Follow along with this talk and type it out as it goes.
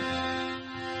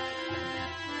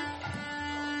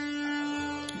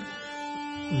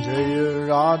Jai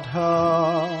Radha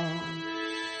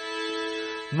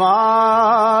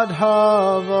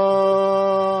Madhava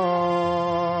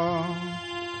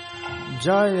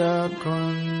Jaya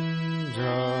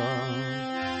Kunja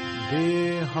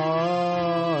Bihari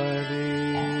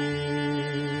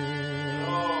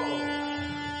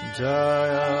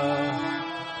Jaya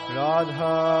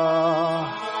Radha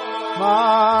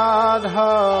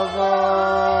Madhava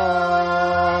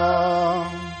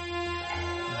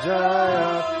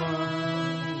Jaya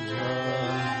Kunja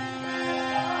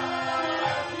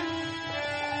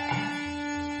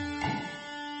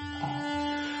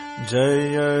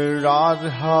Jaya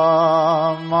Radha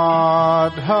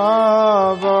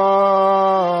Madhava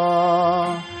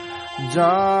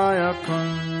Jaya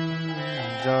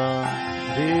Kunja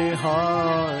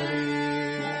Bihari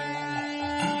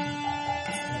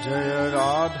Jaya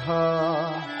Radha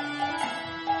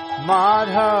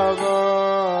Madhava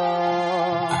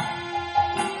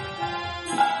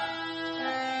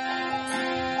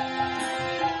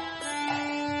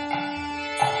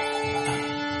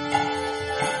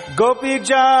Gopi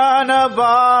Jana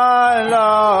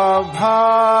Vallabha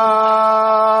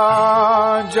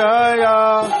Jaya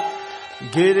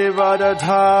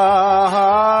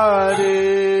Girivardhari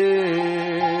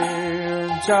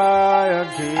Jaya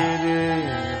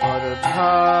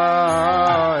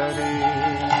Girivardhari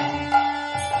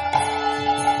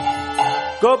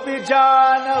Gopi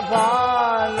Jana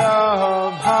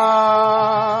Vallabha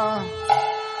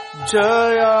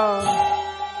Jaya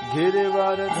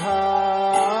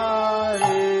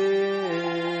Girivardhari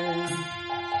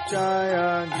Jaya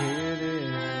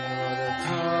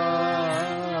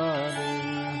Girivardhari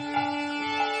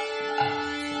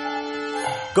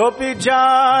Gopi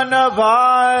Jana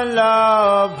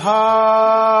Vallabha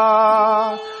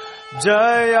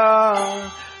Jaya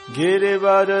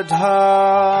Girivardhari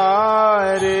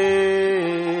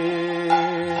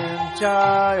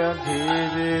Jaya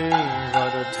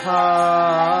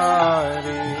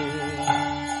Girivardhari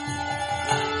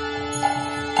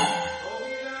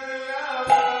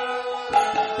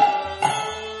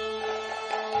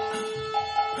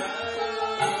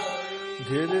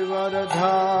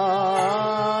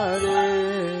Girivardhari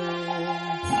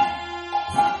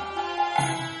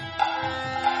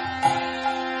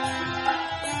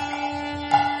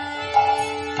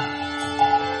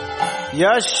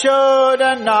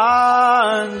Yashoda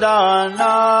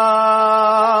Nandana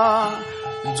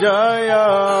Jaya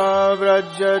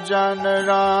Vraja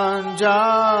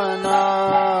Janaranjana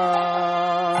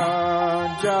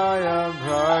Jaya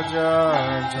Vraja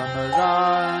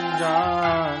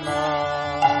Janaranjana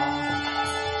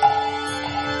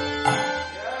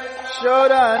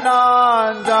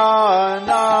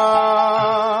Shodanandana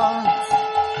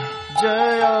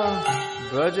Jaya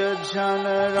Vraja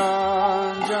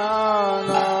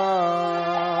Janaranjana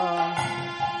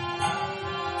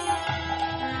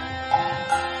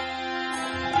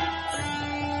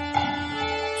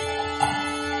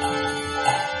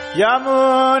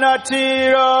Yamuna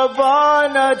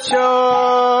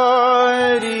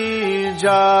Tirabhanachari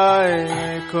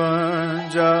Jai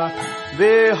Kunja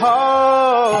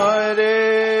Bihari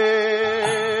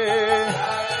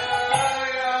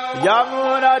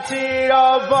Yamuna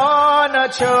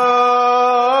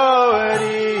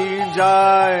Tirabhanachari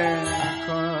Jai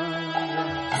Kunja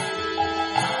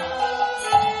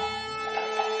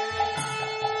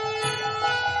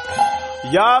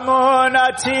Yamuna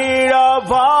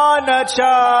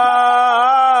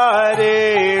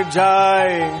Tirabhanachari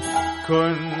Jai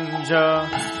Kunja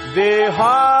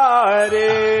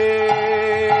Bihari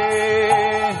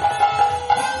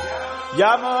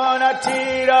Yamuna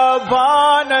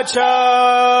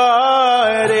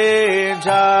Tirabhanachari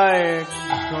Jai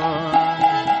Kunja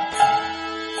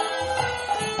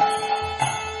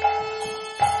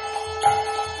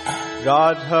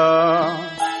Radha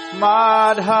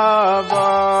Madhava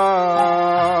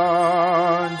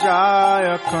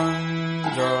Jaya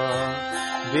Kunja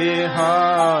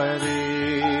Bihari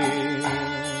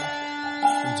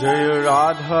Jaya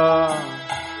Radha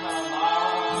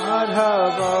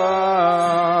Madhava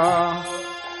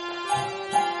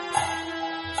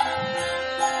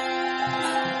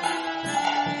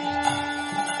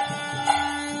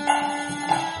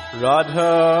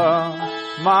Radha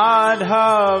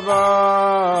Madhava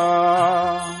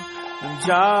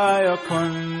Jaya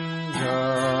Kunja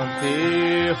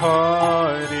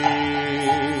Bihari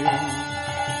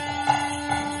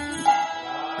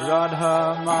Radha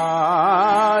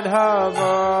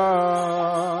Madhava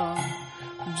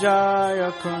Jaya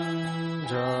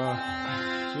Kunja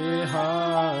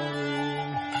Bihari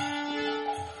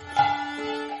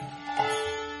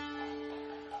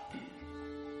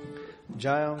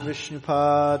Jayam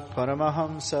Vishnupad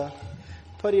Paramahamsa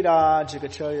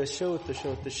Parirajagacharya Shota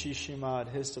Shota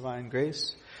Shishimad, His Divine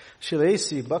Grace. Srila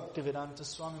A.C. Bhaktivedanta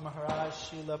Swami Maharaj,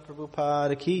 Srila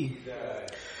Prabhupada Ki,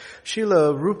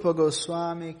 Srila Rupa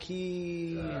Goswami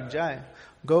Ki, Jai,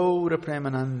 Gaura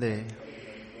Premanande.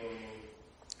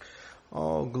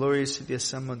 All glories to the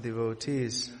assembled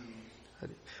devotees.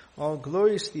 All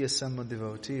glories to the assembled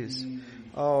devotees.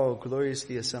 All glories to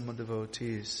the assembled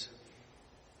devotees.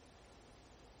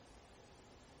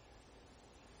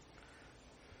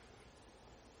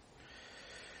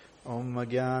 Om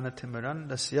Jnana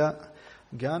Timirandasya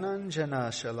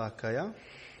Jnananjana Shalakaya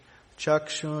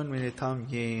Chakshun Militam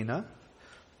Yena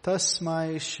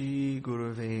Tasmai Shri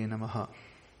Guruve Namaha.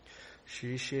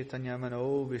 Shri Chaitanya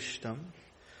Manobishtam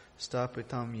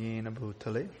Stapitam Yena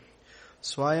Bhutale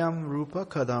Swayam Rupa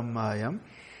Kadamayam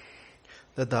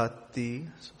Dadati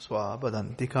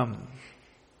Swabadantikam.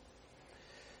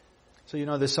 So you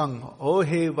know the song, O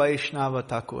He Vaishnava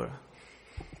Thakur.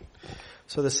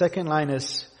 So the second line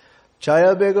is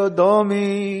Chaya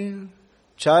Begodomi,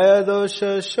 Chaya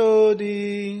Dosha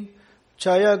Shodhi,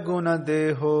 Chaya Guna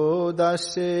Deho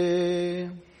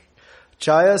Dase,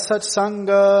 Chaya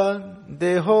Satsanga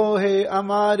Deho He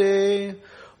Amare,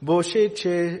 Boshe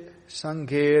Che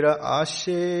Sanghera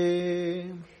Ashe.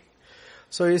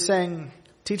 So he's saying,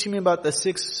 teaching me about the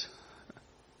 6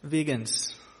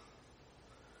 vegans.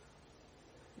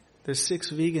 There's 6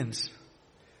 vegans.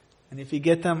 And if you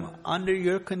get them under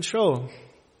your control,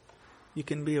 you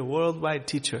can be a worldwide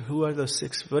teacher. Who are those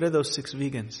 6? What are those 6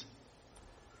 vegans?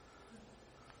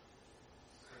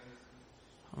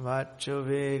 Vacha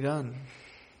vegan,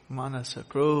 manasa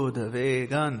krodha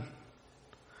vegan.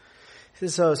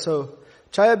 So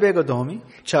Chaya Begodomi,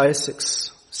 Chaya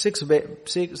 6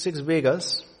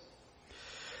 Vegas,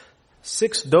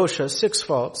 6 doshas, 6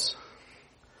 faults,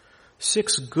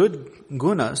 6 good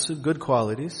gunas, good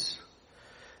qualities,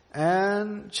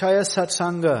 and Chaya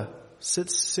Satsanga,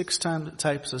 6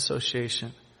 types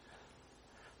association.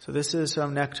 So this is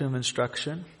from Nectar of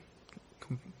Instruction,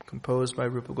 composed by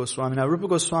Rupa Goswami. Now Rupa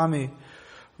Goswami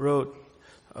wrote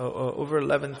over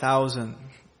 11,000.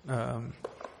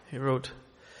 He wrote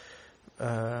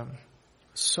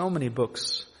so many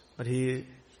books, but he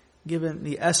given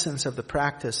the essence of the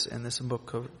practice in this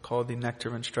book called the Nectar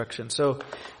of Instruction. So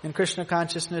in Krishna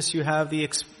consciousness, you have the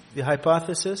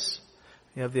hypothesis,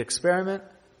 you have the experiment,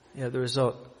 you have the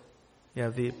result. You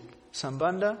have the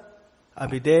Sambandha,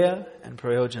 Abhideya, and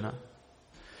Prayojana.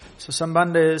 So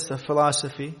Sambandha is the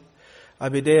philosophy,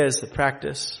 Abhideya is the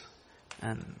practice,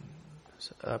 and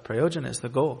Prayojana is the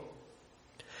goal.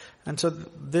 And so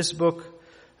this book,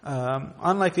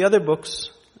 unlike the other books,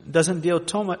 doesn't deal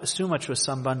too much with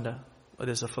Sambandha, but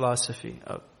is a philosophy,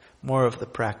 more of the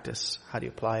practice. How do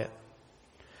you apply it?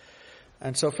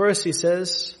 And so first he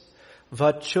says,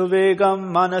 Vacho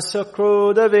vegam manasa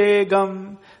krodha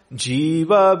vegam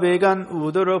Jiva vegan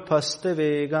udaro paste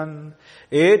vegan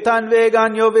Etan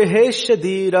vegan yo vihesha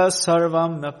dhira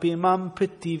sarvam apimam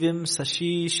pritivim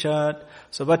sashishat.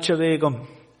 So vacha vegam.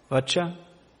 Vacha,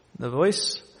 the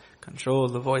voice. Control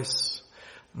the voice.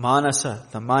 Manasa,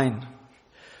 the mind.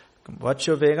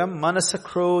 Vacha vegam manasa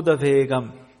krodha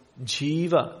vegam.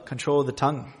 Jiva, control the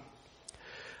tongue.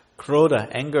 Krodha,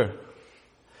 anger.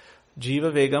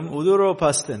 Jiva vegam udaro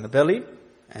paste, in the belly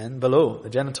and below, the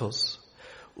genitals.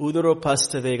 Udaro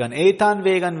pasta vegan. Etan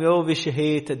vegan vyo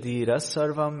vishaheta dhira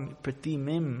sarvam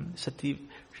pritivim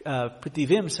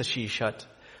sashishat.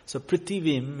 So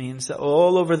pritivim means that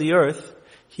all over the earth,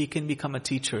 he can become a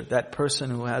teacher. That person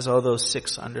who has all those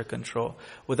 6 under control.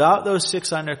 Without those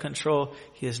 6 under control,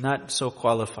 he is not so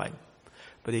qualified.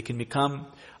 But he can become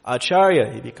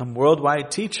acharya, he become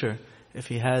worldwide teacher if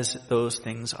he has those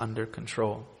things under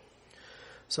control.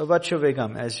 So vacha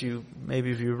vegam, if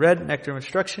you read Nectar of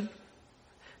Instruction,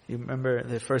 you remember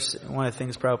one of the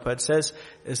things Prabhupada says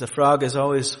is the frog is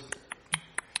always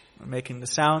making the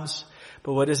sounds,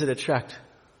 but what does it attract?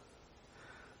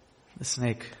 The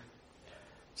snake.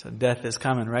 So death is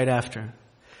coming right after.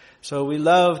 So we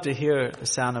love to hear the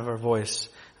sound of our voice.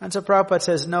 And so Prabhupada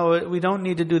says, no, we don't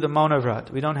need to do the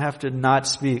Maunavrat. We don't have to not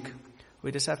speak.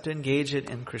 We just have to engage it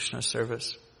in Krishna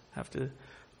service. Have to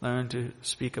learn to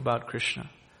speak about Krishna.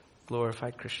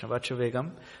 Glorified Krishna. Vacha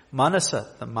vegam. Manasa,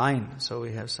 the mind. So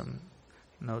we have some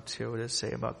notes here. What does it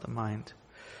say about the mind?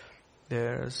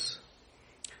 There's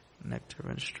Nectar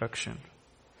of Instruction.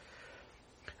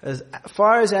 As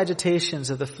far as agitations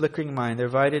of the flickering mind, they're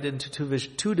divided into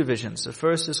two divisions. The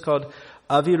first is called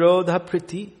avirodha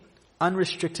priti,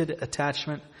 unrestricted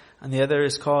attachment, and the other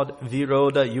is called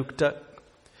virodha yukta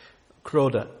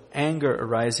krodha, anger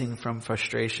arising from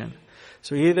frustration.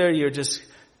 So either you're just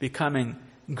becoming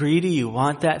greedy, you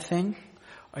want that thing,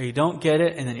 or you don't get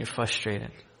it and then you're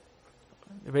frustrated.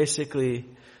 Basically,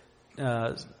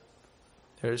 there's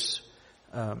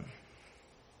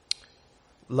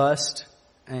lust,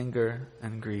 anger,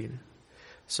 and greed.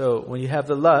 So when you have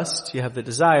the lust, you have the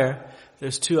desire,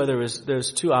 there's two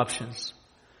options.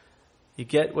 You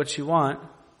get what you want,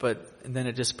 but then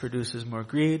it just produces more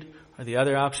greed. Or the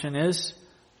other option is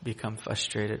become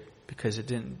frustrated because it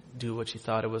didn't do what you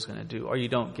thought it was going to do, or you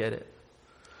don't get it.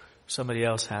 Somebody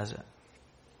else has it.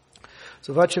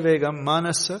 So vachavegam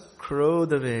manasa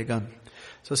krodavegam.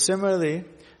 So similarly,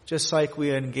 just like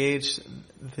we engage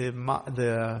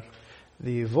the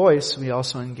voice, we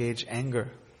also engage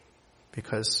anger,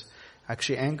 because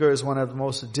actually anger is one of the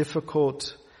most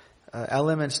difficult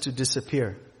elements to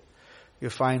disappear. You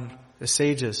find the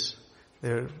sages,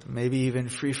 they're maybe even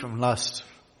free from lust,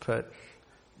 but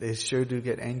they sure do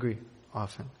get angry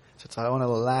often. So it's one of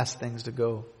the last things to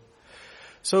go.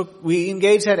 So we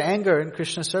engage that anger in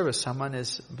Krishna service. Someone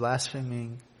is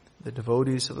blaspheming the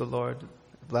devotees of the Lord,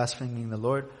 blaspheming the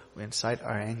Lord, we incite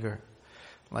our anger.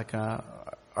 Like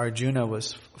Arjuna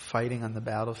was fighting on the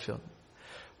battlefield.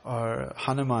 Or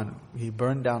Hanuman, he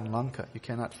burned down Lanka. You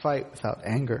cannot fight without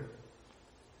anger.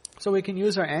 So we can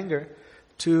use our anger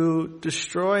to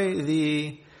destroy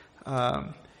the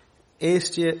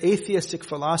atheistic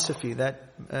philosophy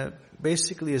that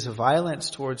basically is a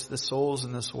violence towards the souls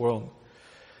in this world.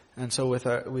 And so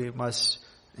we must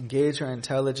engage our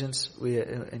intelligence, we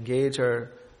engage our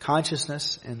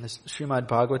consciousness in the Srimad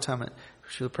Bhagavatam.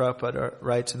 Srila Prabhupada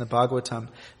writes in the Bhagavatam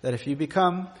that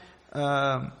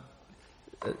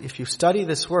if you study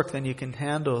this work, then you can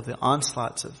handle the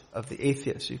onslaughts of the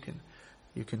atheists. You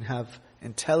can have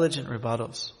intelligent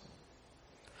rebuttals.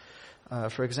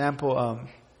 For example,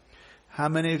 how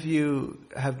many of you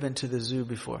have been to the zoo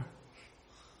before?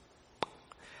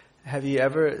 Have you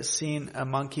ever seen a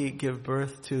monkey give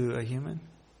birth to a human?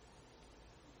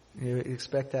 You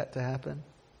expect that to happen?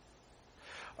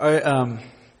 Or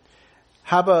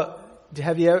how about, do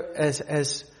you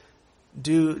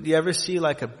ever see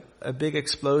like a big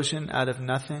explosion out of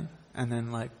nothing and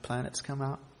then like planets come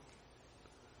out?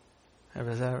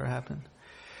 Has that ever happened?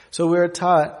 So we're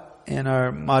taught in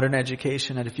our modern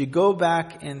education that if you go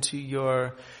back into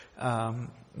your,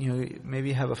 maybe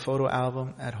you have a photo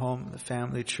album at home, the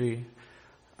family tree,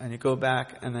 and you go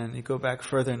back and then you go back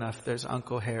further enough, there's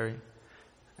Uncle Harry,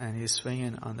 and he's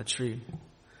swinging on the tree,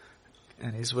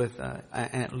 and he's with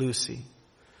Aunt Lucy.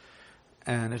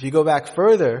 And if you go back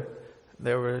further,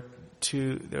 there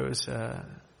was a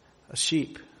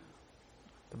sheep,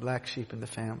 the black sheep in the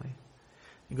family.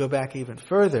 You go back even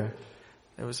further,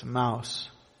 there was a mouse.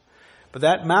 But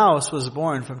that mouse was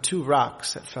born from two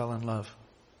rocks that fell in love.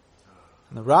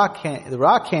 And the rock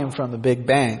came from the Big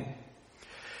Bang.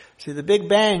 See, the Big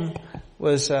Bang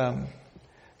was,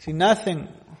 nothing,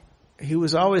 he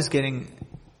was always getting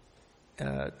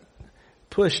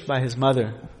pushed by his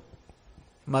mother.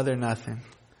 Mother nothing.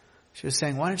 She was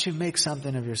saying, why don't you make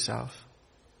something of yourself?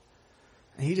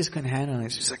 And he just couldn't handle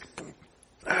it. She's like,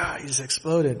 he just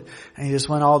exploded. And he just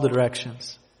went all the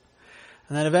directions.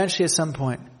 And then eventually at some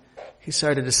point, he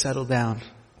started to settle down.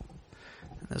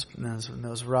 And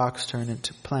those rocks turned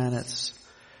into planets.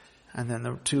 And then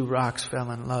the two rocks fell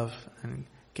in love and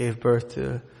gave birth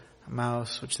to a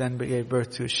mouse, which then gave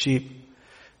birth to a sheep,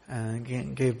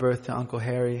 and gave birth to Uncle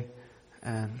Harry.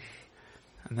 And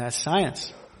that's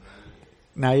science.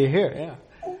 Now you're here, yeah.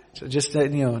 So just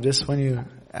when you're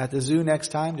at the zoo next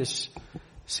time, just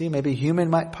see, maybe a human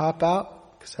might pop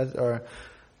out, or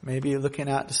maybe you're looking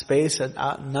out to space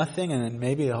out in nothing, and then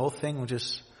maybe the whole thing will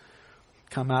just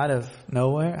come out of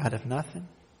nowhere, out of nothing.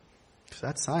 So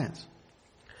that's science.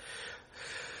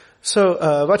 So,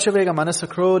 vachavegam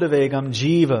manasakrodavegam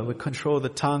jiva. We control the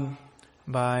tongue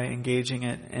by engaging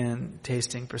it in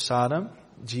tasting prasadam.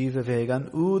 Jiva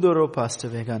vegan, udaropasta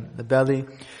vegan, the belly.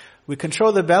 We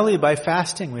control the belly by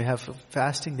fasting. We have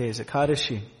fasting days,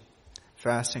 Ekadashi,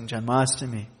 fasting,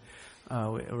 Janmashtami,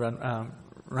 Ram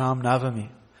Navami.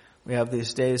 We have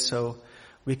these days so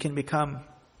we can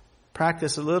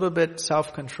practice a little bit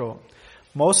self-control.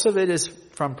 Most of it is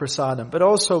from prasadam, but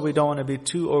also we don't want to be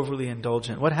too overly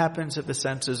indulgent. What happens if the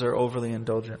senses are overly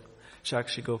indulgent?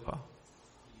 Shakshi Gopal.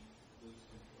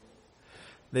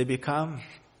 They become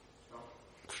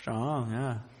strong,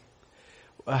 yeah.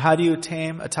 How do you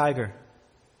tame a tiger?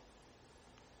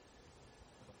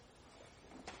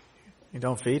 You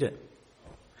don't feed it.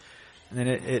 And then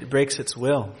it breaks its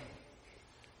will.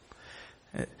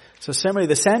 So similarly,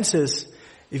 the senses,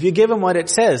 if you give them what it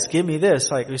says, give me this,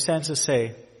 like your senses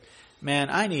say, man,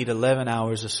 I need 11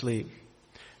 hours of sleep.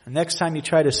 And next time you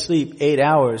try to sleep 8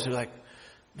 hours, you're like,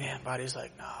 Man, body's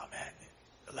like, no, man,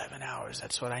 11 hours,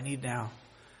 that's what I need now.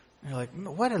 And you're like,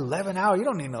 what, 11 hours? You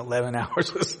don't need no 11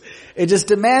 hours. It just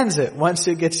demands it. Once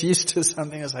it gets used to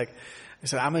something, it's like, I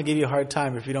said, I'm going to give you a hard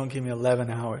time if you don't give me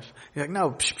 11 hours. You're like,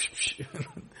 no,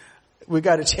 we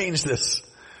got to change this.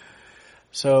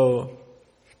 So,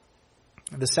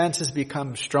 the senses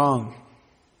become strong.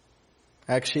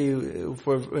 Actually,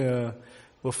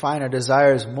 we'll find our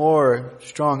desires more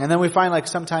strong. And then we find like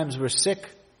sometimes we're sick.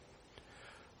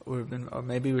 Have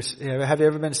you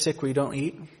ever been sick where you don't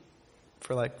eat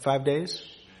for like 5 days?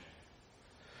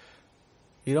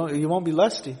 You won't be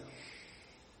lusty.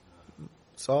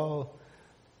 It's all,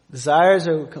 desires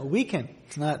are weakened.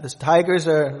 It's not, the tigers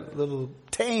are a little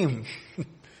tame.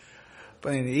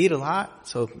 But you eat a lot.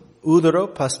 So,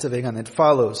 udaro pastavegan, it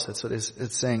follows. That's what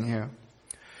it's saying here.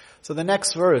 So the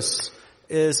next verse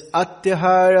is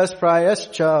Atyaharas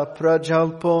prayascha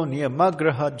prajalpo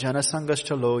niyamagraha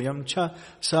janasangascha loyam cha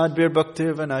sadbir bhakti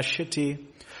vinashati.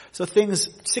 So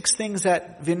 6 things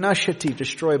that vinashati,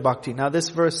 destroy bhakti. Now this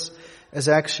verse is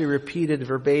actually repeated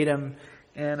verbatim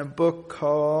in a book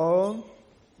called,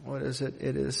 what is it?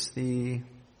 It is it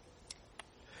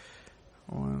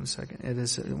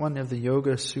is one of the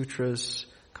Yoga Sutras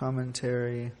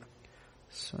commentary.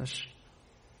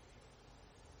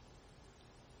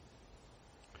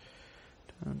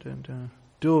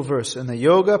 Dual verse. In the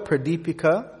Yoga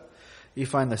Pradipika, you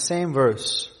find the same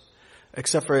verse,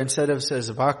 except for instead of it says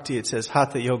bhakti, it says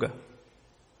hatha yoga.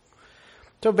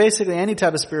 So basically any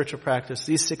type of spiritual practice,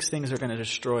 these 6 things are going to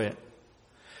destroy it.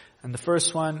 And the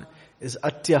first one is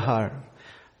atyahar.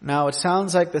 Now it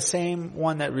sounds like the same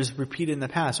one that was repeated in the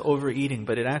past, overeating,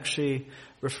 but it actually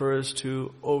refers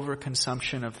to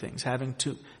overconsumption of things, having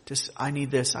to I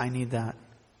need this, I need that.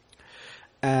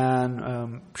 And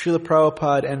Srila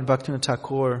Prabhupada and Bhaktivinoda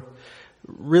Thakur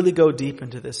really go deep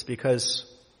into this because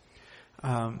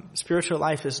spiritual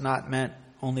life is not meant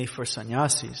only for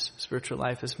sannyasis. Spiritual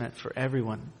life is meant for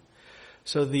everyone.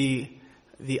 So the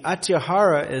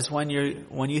atyahara is when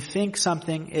you think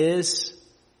something is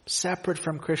separate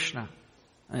from Krishna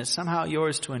and it's somehow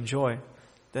yours to enjoy,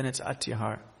 then it's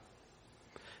atyahara.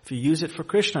 If you use it for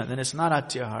Krishna, then it's not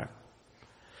atyahara.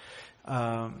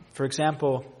 For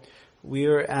example,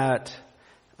 we're at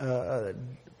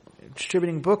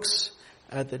distributing books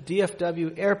at the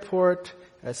DFW airport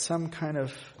at some kind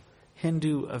of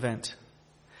Hindu event.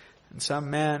 And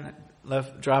some man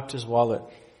dropped his wallet.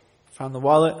 Found the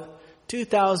wallet,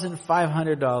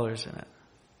 $2,500 in it.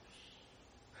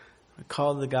 We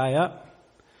called the guy up.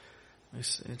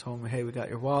 We told him, hey, we got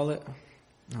your wallet.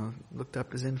 Looked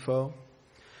up his info.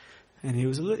 And he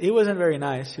wasn't very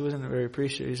nice. He wasn't very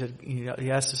appreciative. He said,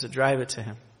 he asked us to drive it to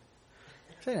him.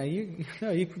 I said,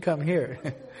 you can come here.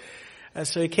 And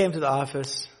so he came to the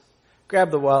office,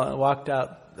 grabbed the wallet and walked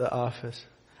out the office.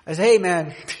 I said, hey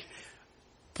man,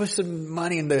 put some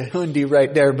money in the hundi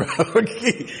right there, bro.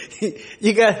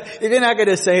 If you're not going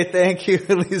to say thank you,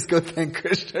 at least go thank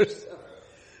Krishna.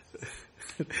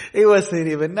 He wasn't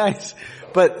even nice.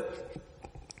 But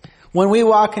when we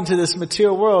walk into this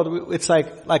material world, it's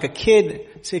like a kid.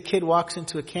 Say a kid walks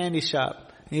into a candy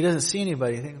shop and he doesn't see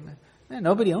anybody. You think, man,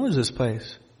 nobody owns this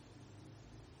place.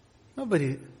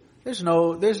 Nobody. There's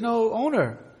no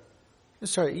owner. They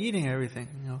start eating everything.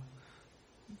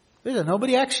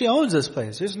 Nobody actually owns this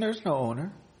place. There's no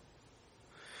owner.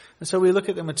 And so we look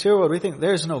at the material world. We think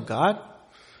there's no God.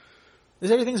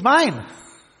 Everything's mine.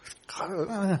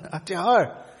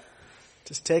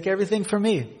 Just take everything from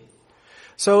me.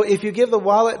 So if you give the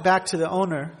wallet back to the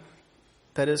owner,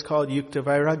 that is called yukta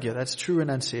vairagya. That's true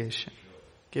renunciation.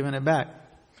 Giving it back.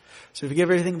 So if you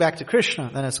give everything back to Krishna,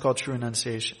 then it's called true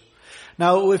renunciation.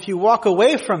 Now if you walk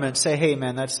away from it, say, hey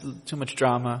man, that's too much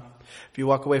drama. If you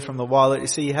walk away from the wallet, you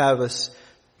see you have a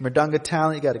mridanga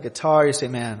talent, you got a guitar, you say,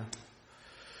 man,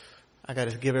 I got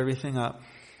to give everything up.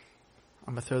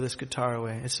 I'm going to throw this guitar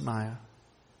away. It's Maya.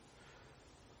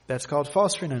 That's called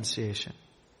false renunciation.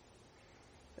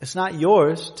 It's not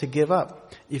yours to give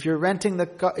up. If you're driving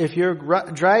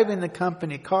the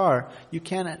company car, you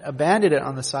can't abandon it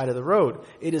on the side of the road.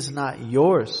 It is not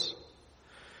yours.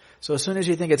 So as soon as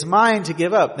you think it's mine to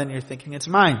give up, then you're thinking it's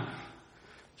mine.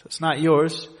 So it's not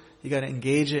yours. You got to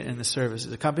engage it in the service.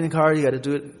 It's a company car. You got to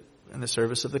do it in the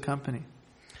service of the company.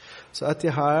 So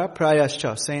atyahara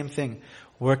prayascha, same thing.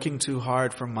 Working too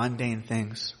hard for mundane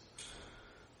things.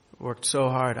 Worked so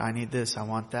hard. I need this. I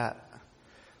want that.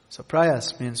 So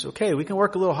prayas means, okay, we can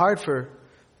work a little hard for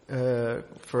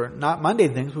not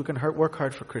mundane things. We can work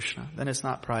hard for Krishna. Then it's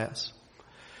not prayas.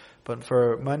 But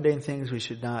for mundane things, we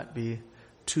should not be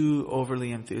too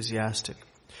overly enthusiastic.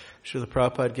 Srila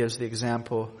Prabhupada gives the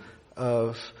example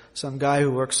of some guy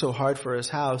who worked so hard for his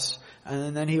house,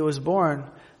 and then he was born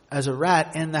as a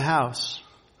rat in the house,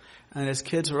 and his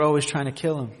kids were always trying to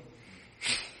kill him.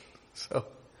 So,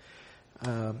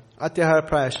 Atyahara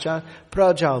Prayascha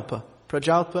Prajalpa.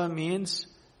 Prajalpa means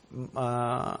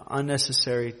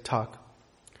unnecessary talk.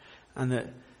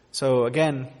 So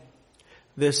again,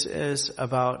 this is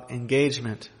about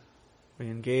engagement. We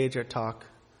engage our talk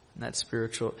in that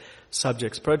spiritual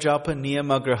subjects. Prajalpa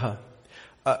niyamagraha.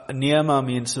 Niyama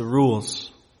means the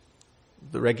rules,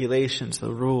 the regulations,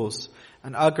 the rules.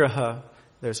 And agraha,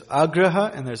 there's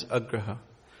agraha and there's agraha.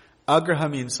 Agraha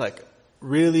means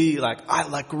really I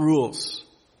like rules.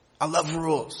 I love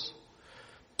rules.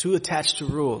 Too attached to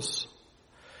rules.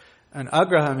 And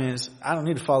agraha means I don't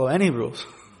need to follow any rules.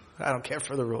 I don't care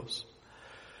for the rules.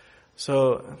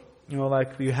 So,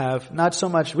 we have not so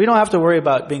much, we don't have to worry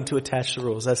about being too attached to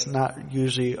rules. That's not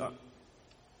usually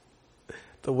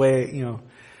the way,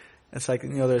 it's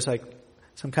there's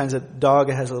some kinds of dog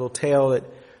that has a little tail that,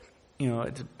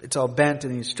 it's all bent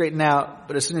and you straighten out,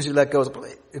 but as soon as you let go,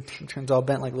 it turns all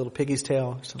bent like a little piggy's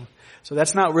tail. So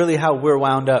that's not really how we're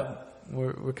wound up.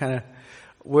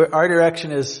 Our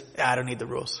direction is, I don't need the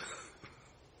rules.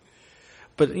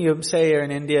 But, say here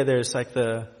in India, there's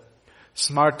the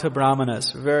Smarta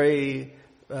Brahmanas, very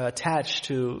attached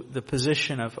to the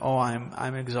position of,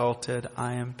 I'm exalted,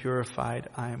 I am purified,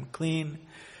 I am clean.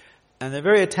 And they're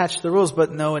very attached to the rules,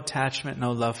 but no attachment,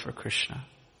 no love for Krishna.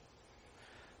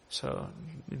 So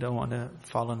we don't want to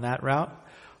follow in that route,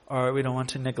 or we don't want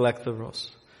to neglect the rules.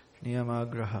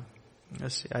 Niyama graha.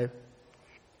 Let's see.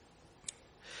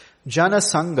 Jana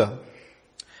Sangha.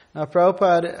 Now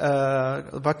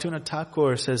Prabhupada, Bhaktivinoda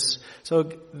Thakur says,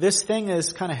 so this thing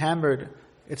is kind of hammered.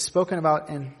 It's spoken about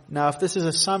now if this is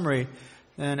a summary,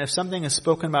 then if something is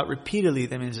spoken about repeatedly,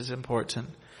 that means it's important.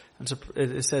 And so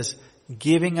it says,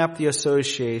 giving up the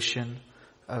association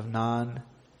of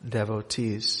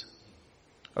non-devotees.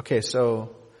 Okay,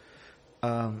 so,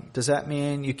 does that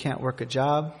mean you can't work a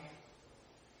job?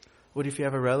 What if you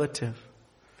have a relative?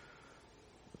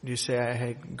 Do you say,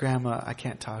 hey, grandma, I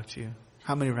can't talk to you.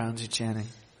 How many rounds are you chanting?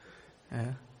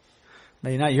 Yeah.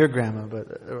 Maybe not your grandma,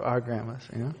 but our grandmas,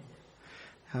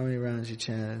 How many rounds you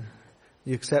chanted?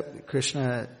 You accept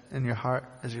Krishna in your heart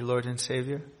as your Lord and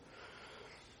Savior?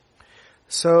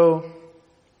 So,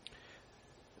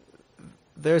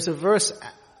 there's a verse,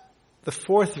 the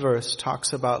 4th verse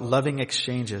talks about loving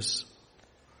exchanges.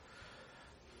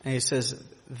 And he says,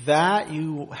 that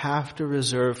you have to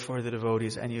reserve for the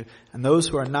devotees. And those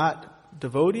who are not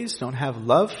devotees, don't have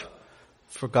love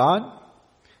for God,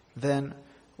 then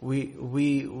we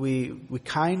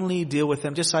kindly deal with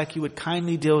them, just like you would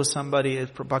kindly deal with somebody, as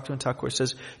Bhaktivinoda Thakur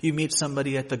says, you meet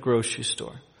somebody at the grocery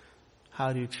store.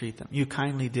 How do you treat them? You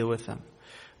kindly deal with them.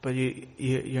 But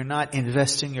you're not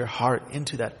investing your heart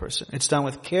into that person. It's done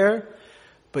with care,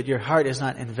 but your heart is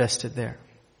not invested there.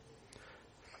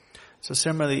 So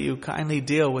similarly, you kindly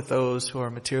deal with those who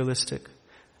are materialistic,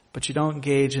 but you don't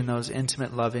engage in those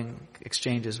intimate, loving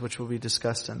exchanges, which will be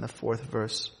discussed in the 4th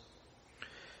verse.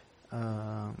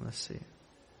 Let's see.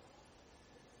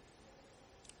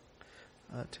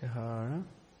 Atihara.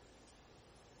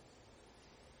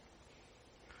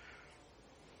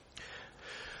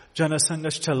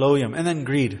 Janasangaschaloyam. And then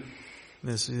greed.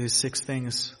 These 6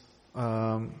 things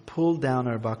pull down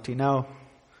our bhakti. Now,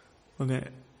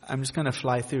 I'm just going to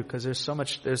fly through because there's so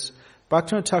much. There's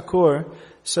Bhaktivinoda Thakur.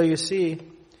 So you see,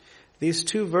 these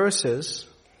 2 verses,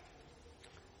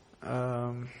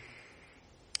 let's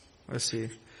see,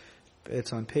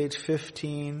 it's on page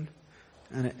 15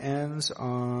 and it ends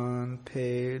on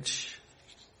page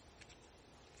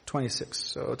 26.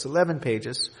 So it's 11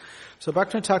 pages. So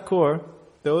Bhaktivinoda Thakur,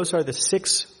 those are the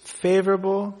 6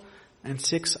 favorable and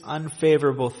 6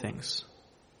 unfavorable things.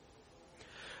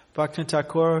 Bhaktivinoda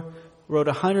Thakur wrote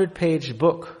a 100-page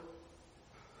book,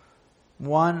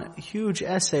 one huge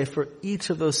essay for each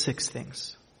of those 6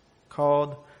 things,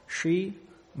 called Sri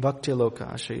Bhaktiloka.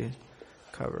 I'll show you the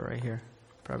cover right here.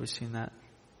 Probably seen that.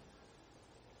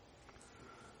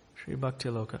 Sri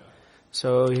Bhaktiloka.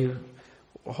 So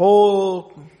a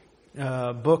whole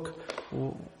book,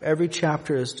 every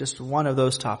chapter is just one of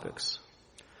those topics.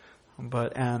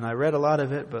 And I read a lot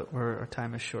of it, but our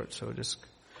time is short, so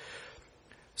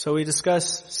we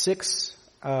discuss 6,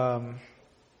 the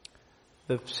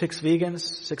 6 vegans,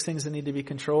 6 things that need to be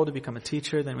controlled to become a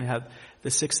teacher. Then we have the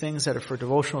 6 things that are for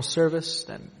devotional service,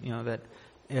 that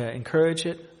encourage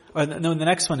it. The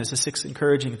next one is the 6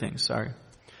 encouraging things.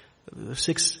 The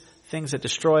 6 things that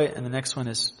destroy, and the next one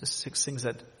is the 6 things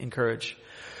that encourage.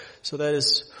 So that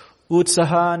is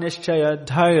Utsaha nishchaya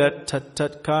dharyat tat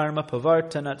tat karma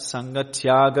pavartanat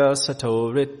sangatyaga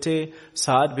sato vritti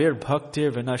sadvir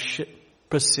bhaktir vinash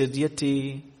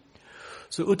prasidyati.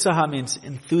 So utsaha means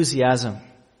enthusiasm.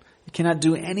 You cannot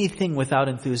do anything without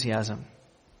enthusiasm.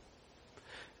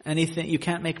 You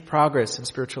can't make progress in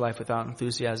spiritual life without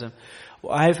enthusiasm.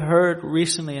 Well, I've heard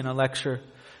recently in a lecture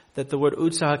that the word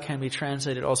utsaha can be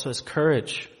translated also as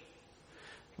courage.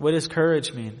 What does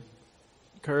courage mean?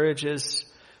 Courage is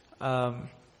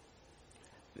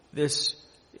it's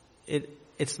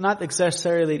not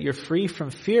necessarily that you're free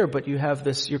from fear, but you have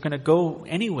this, you're going to go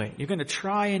anyway. You're going to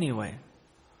try anyway.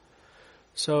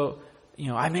 So,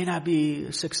 I may not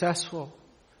be successful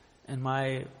in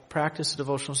my practice of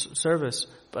devotional service,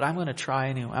 but I'm going to try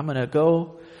anyway. I'm going to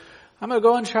go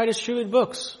and try to distribute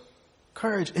books.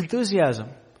 Courage, enthusiasm.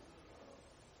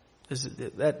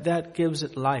 That gives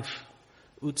it life.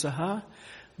 Utsaha,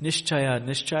 nishchaya.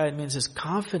 Nishchaya means his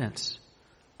confidence.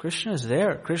 Krishna is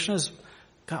there. Krishna's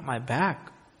got my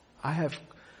back. I have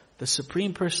the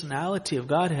Supreme Personality of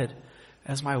Godhead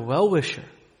as my well-wisher.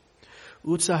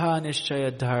 Utsaha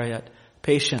nishchaya dharyat.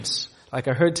 Patience. Like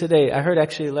I heard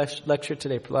actually a lecture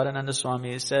today, Prahladananda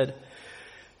Swami,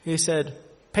 he said,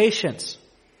 patience.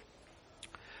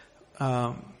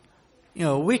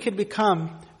 We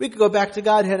could go back to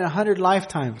Godhead 100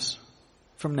 lifetimes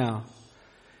from now.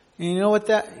 And you know what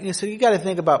so you gotta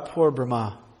think about poor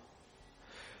Brahma.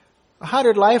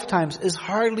 100 lifetimes is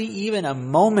hardly even a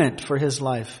moment for his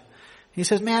life. He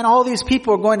says, man, all these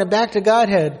people are going back to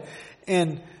Godhead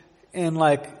and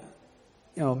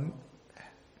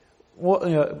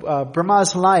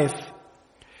Brahma's life,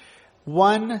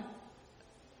 1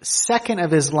 second of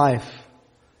his life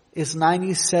is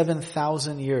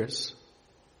 97,000 years.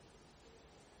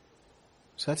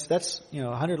 So that's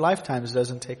 100 lifetimes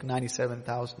doesn't take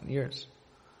 97,000 years.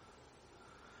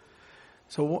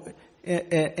 So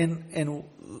in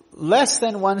less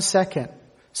than 1 second,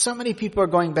 so many people are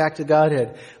going back to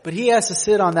Godhead, but he has to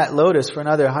sit on that lotus for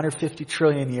another 150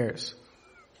 trillion years.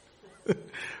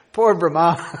 Poor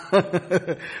Brahma.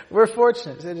 We're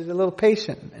fortunate. He's a little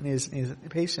patient, and his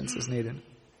patience is needed.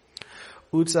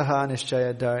 Utsaha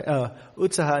nishchaya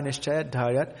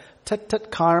dharyat tat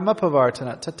karma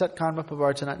pavartanat. Tat karma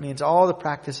pavartanat means all the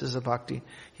practices of bhakti,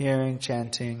 hearing,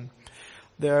 chanting.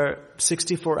 There are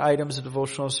 64 items of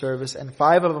devotional service, and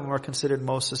 5 of them are considered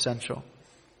most essential.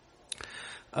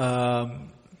 The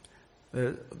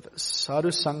sadhu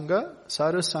sangha,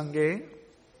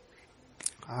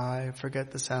 I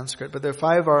forget the Sanskrit, but there are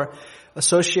 5 are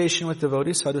association with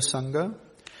devotees, sadhu sangha.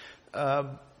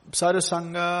 Sadhu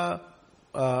sangha,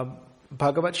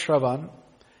 Bhagavat Shravan,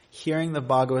 hearing the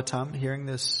Bhagavatam, hearing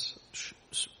this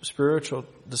spiritual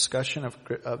discussion of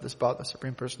this about the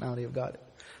Supreme Personality of God.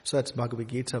 So that's Bhagavad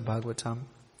Gita, Bhagavatam.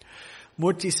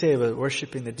 Murti Seva,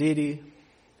 worshipping the deity.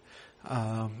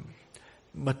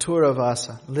 Mathura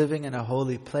Vasa, living in a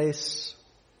holy place.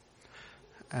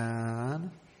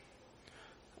 And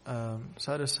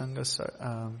Sadhu Sangha, let's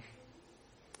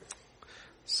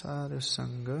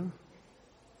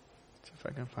see if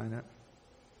I can find it.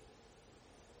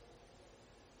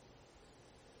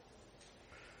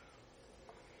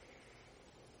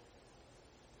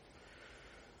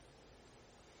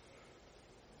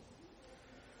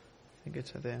 I think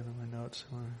it's at the end of my notes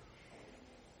somewhere.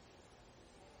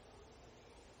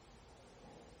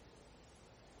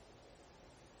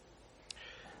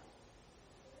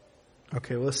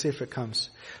 Okay, we'll see if it comes.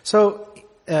 So,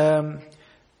 there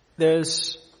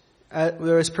is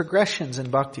progressions in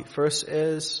bhakti. First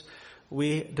is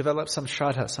we develop some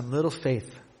shraddha, some little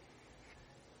faith.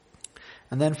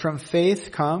 And then from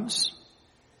faith comes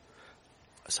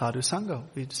sadhu sangha.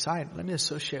 We decide, let me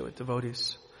associate with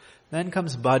devotees. Then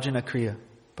comes bhajana kriya.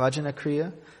 Bhajana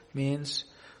kriya means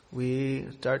we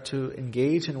start to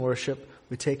engage in worship.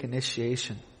 We take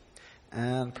initiation.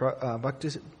 And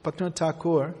Bhaktivinoda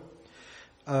Thakur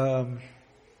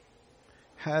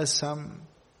has some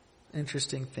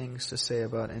interesting things to say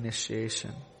about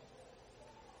initiation.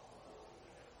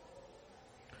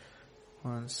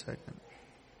 One second.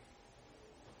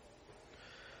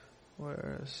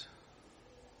 Where's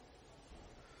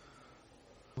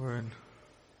word?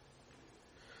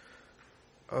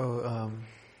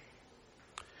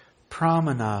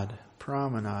 Promenade.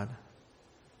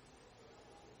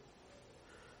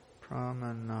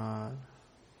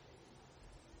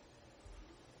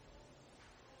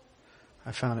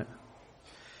 I found it.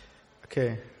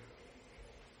 Okay.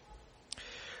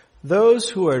 Those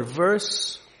who are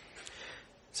adverse.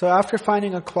 So after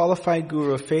finding a qualified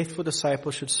guru, a faithful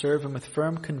disciple should serve him with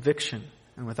firm conviction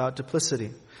and without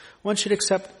duplicity. One should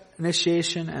accept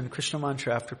initiation and Krishna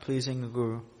mantra after pleasing the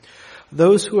Guru.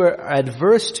 Those who are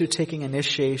adverse to taking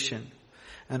initiation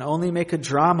and only make a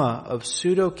drama of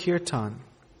pseudo-kirtan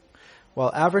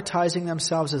while advertising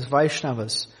themselves as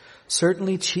Vaishnavas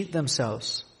certainly cheat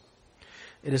themselves.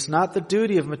 It is not the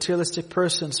duty of materialistic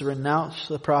persons to renounce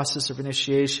the process of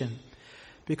initiation,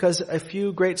 because a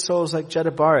few great souls like Jada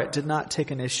Bharat did not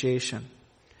take initiation.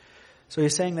 So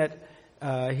he's saying that,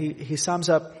 he sums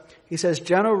up, he says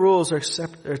general rules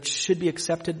should be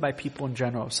accepted by people in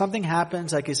general. If something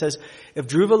happens, like he says, if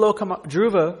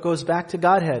Dhruva goes back to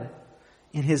Godhead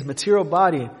in his material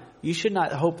body, you should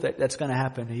not hope that that's going to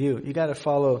happen to you. You got to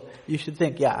follow, you should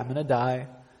think, yeah, I'm going to die.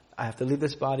 I have to leave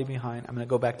this body behind. I'm going to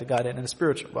go back to Godhead in a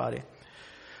spiritual body.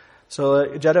 So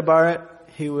Jada Bharat,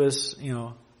 he was,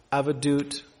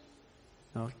 avadut,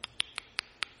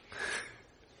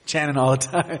 chanting all the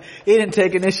time. He didn't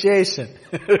take initiation.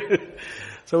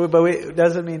 But it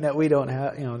doesn't mean that we don't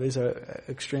have, these are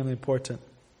extremely important.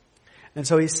 And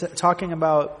so he's talking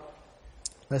about,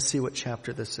 let's see what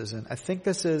chapter this is in. I think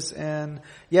this is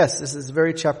this is the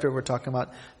very chapter we're talking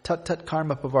about, Tat Tat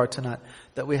Karma Pavartanat,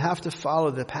 that we have to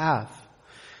follow the path.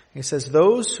 He says,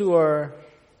 those who are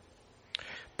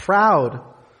proud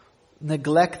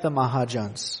neglect the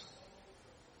Mahajans.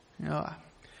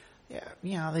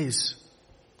 These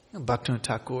Bhaktivinoda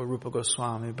Thakur, Rupa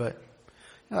Goswami, but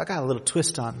I got a little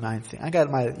twist on my thing. I got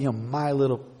my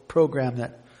little program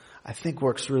that I think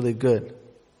works really good.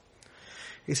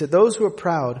 He said, those who are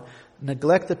proud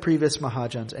neglect the previous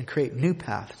Mahajans and create new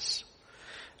paths.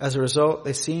 As a result,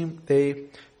 they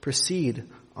proceed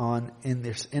on in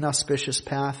this inauspicious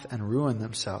path and ruin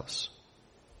themselves.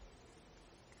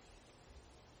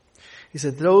 He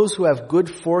said, those who have good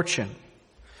fortune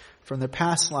from their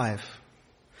past life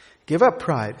give up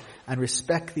pride and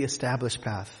respect the established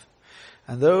path.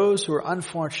 And those who are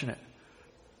unfortunate,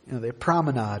 they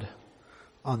promenade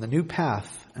on the new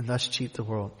path and thus cheat the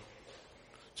world.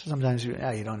 So sometimes you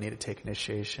don't need to take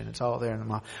initiation. It's all there in the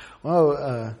mind.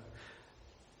 Well,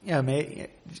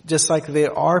 just like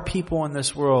there are people in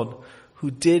this world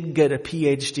who did get a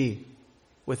PhD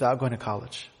without going to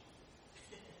college.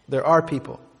 There are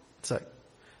people. It's like,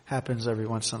 happens every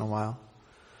once in a while.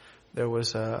 There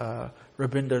was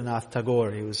Rabindranath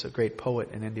Tagore. He was a great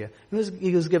poet in India.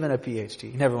 He was given a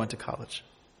PhD. He never went to college.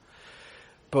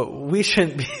 But we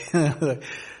shouldn't be,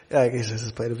 like he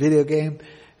just played a video game.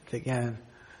 Again,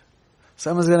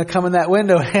 someone's going to come in that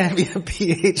window and hand me a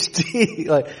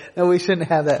PhD. No, we shouldn't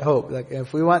have that hope.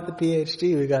 If we want the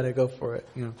PhD, we got to go for it.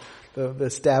 The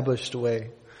established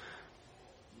way.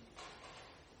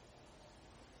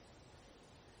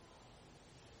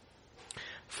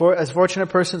 As fortunate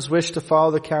persons wish to follow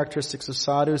the characteristics of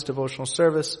sadhus, devotional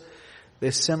service,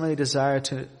 they similarly desire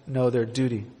to know their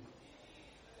duty.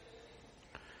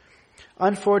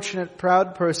 Unfortunate,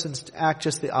 proud persons act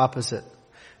just the opposite.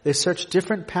 They search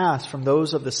different paths from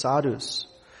those of the sadhus.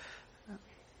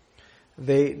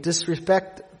 They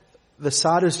disrespect the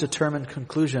sadhus' determined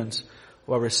conclusions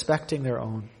while respecting their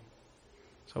own.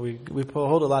 So we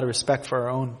hold a lot of respect for our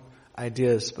own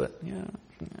ideas, but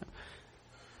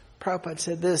Prabhupada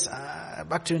said this,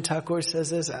 Bhaktivinoda Thakur says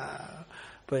this,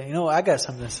 but I got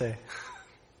something to say.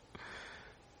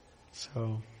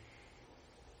 So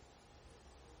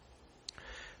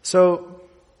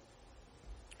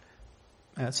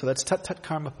that's Tat Tat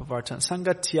Karma Pavartan.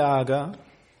 Sangha Tyaga.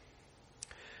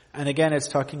 And again, it's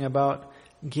talking about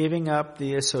giving up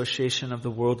the association of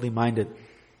the worldly minded.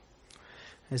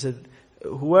 He said,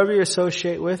 whoever you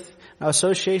associate with, now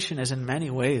association is in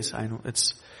many ways. I know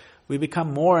we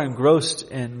become more engrossed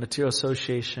in material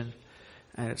association,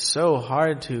 and it's so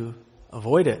hard to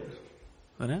avoid it,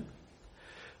 isn't it?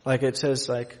 Like it says,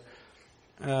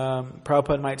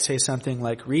 Prabhupada might say something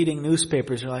like reading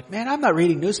newspapers. You're like, man, I'm not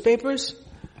reading newspapers.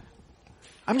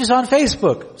 I'm just on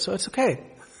Facebook, so it's okay.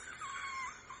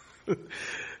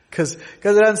 Because it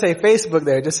doesn't say Facebook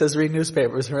there, it just says read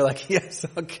newspapers. And we're like, yes,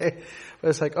 okay. But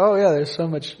it's like, oh yeah, there's so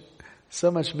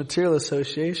much material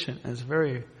association. And it's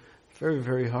very, very,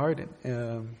 very hard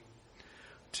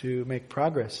to make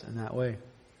progress in that way.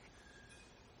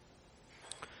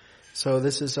 So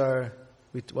this is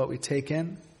what we take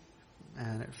in,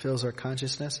 and it fills our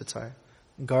consciousness. It's our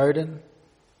garden.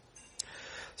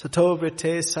 Sato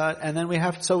Vritte Sat, and then we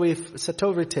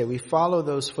Sato Vritte, we follow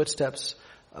those footsteps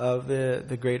of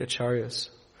the great acharyas.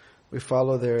 We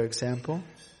follow their example.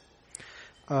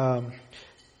 A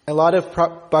lot of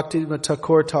Bhaktivinoda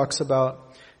Thakur talks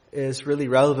about is really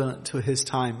relevant to his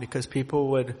time, because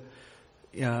people would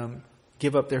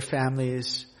give up their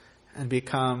families and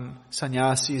become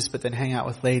sannyasis, but then hang out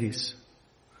with ladies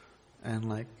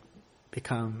and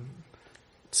become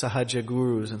sahaja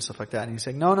gurus and stuff like that. And he's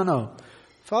saying, no.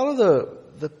 Follow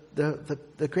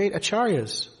the great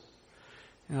acharyas.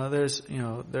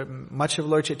 Much of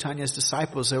Lord Chaitanya's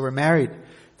disciples, they were married.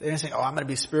 They didn't say, I'm going to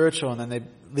be spiritual, and then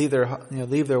they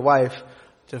leave their wife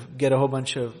to get a whole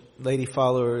bunch of lady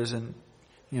followers and,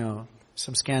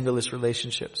 some scandalous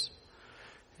relationships.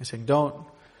 He's saying, don't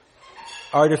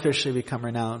artificially become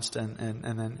renounced and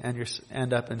then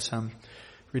end up in some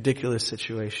ridiculous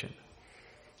situation.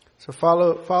 So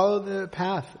follow the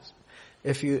path.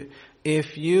 If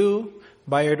you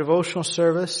by your devotional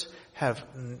service have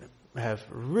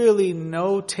really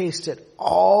no taste at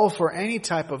all for any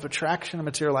type of attraction in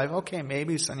material life, okay,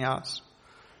 maybe sannyas.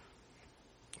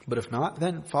 But if not,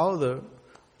 then follow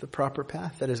the proper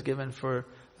path that is given for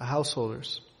the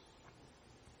householders.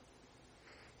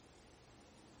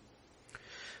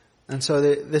 And so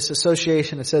this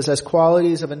association, it says, as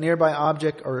qualities of a nearby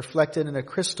object are reflected in a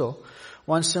crystal,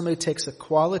 one simply takes the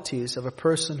qualities of a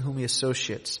person whom he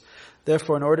associates.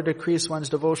 Therefore, in order to increase one's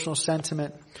devotional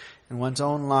sentiment in one's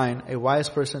own line, a wise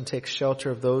person takes shelter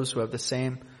of those who have the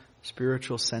same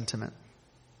spiritual sentiment.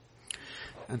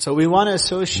 And so we want to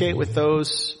associate with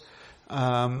those,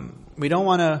 we don't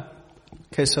want to,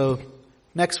 okay, so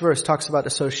next verse talks about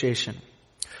association.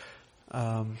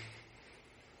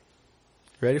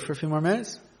 Ready for a few more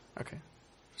minutes? Okay.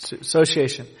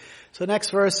 Association. So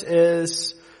next verse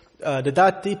is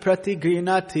Dadati prati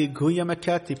grinati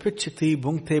guyamakati prichati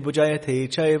bhunkte bujayate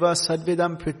chaiva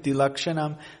sadvidam priti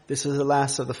lakshanam. This is the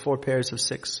last of the 4 pairs of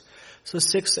 6. So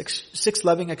six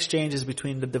loving exchanges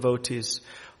between the devotees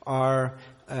are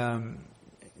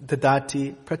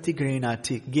Dadati prati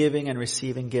grinati, giving and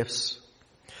receiving gifts.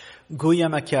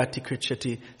 Guyamakyati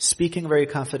krichati, speaking very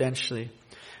confidentially.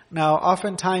 Now,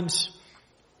 oftentimes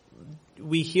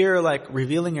we hear like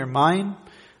revealing your mind.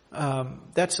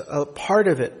 That's a part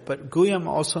of it, but guyam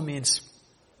also means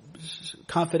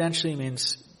confidentially,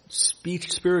 means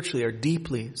speak spiritually or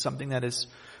deeply, something that is,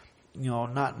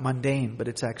 not mundane, but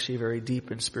it's actually very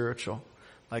deep and spiritual.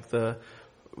 Like the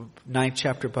 9th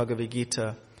chapter Bhagavad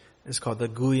Gita is called the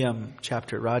Guyam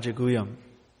chapter, Raja Guyam.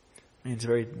 Means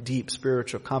very deep,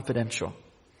 spiritual, confidential.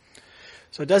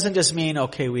 So it doesn't just mean,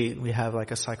 okay, we have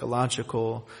like a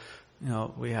psychological,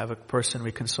 we have a person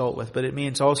we consult with, but it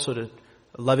means also a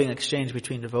loving exchange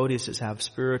between devotees is have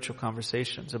spiritual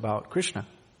conversations about Krishna.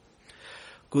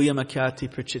 Guyamakyati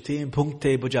prichati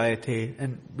bhunkte bujayate,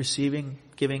 and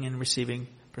giving and receiving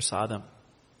prasadam.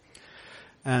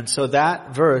 And so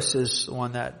that verse is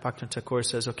one that Bhaktivinoda Thakur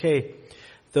says, okay,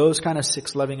 those kind of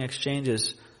 6 loving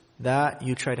exchanges that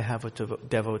you try to have with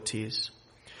devotees.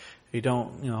 You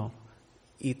don't,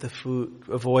 eat the food,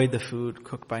 avoid the food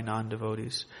cooked by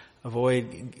non-devotees.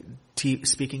 Avoid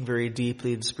speaking very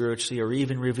deeply and spiritually, or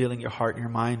even revealing your heart and your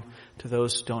mind to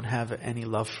those who don't have any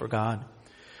love for God.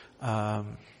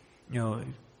 And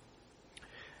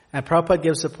Prabhupada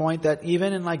gives the point that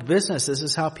even in like business, this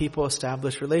is how people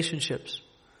establish relationships.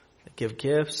 They give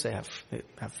gifts, they have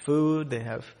food,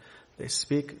 they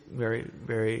speak very,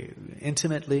 very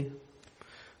intimately.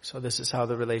 So this is how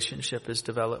the relationship is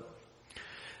developed.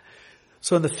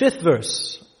 So in the 5th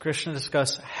verse, Krishna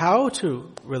discusses how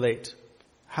to relate.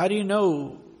 How do you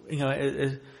know,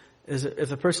 if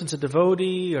the person's a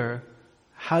devotee, or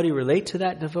how do you relate to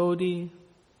that devotee?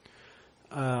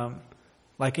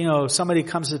 Somebody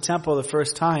comes to the temple the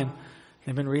first time,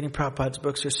 they've been reading Prabhupada's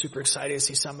books, they're super excited to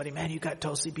see somebody, man, you got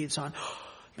Tulsi beads on. Oh,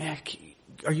 man,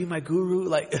 are you my guru?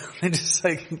 Like,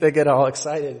 they get all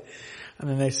excited. And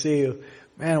then they see you,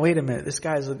 man, wait a minute, this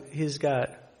guy's,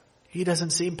 he doesn't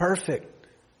seem perfect.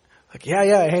 Like,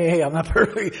 hey, I'm not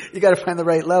perfect. You gotta find the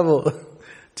right level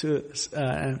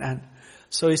and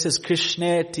so he says,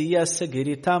 Krishneti yasa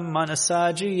giritam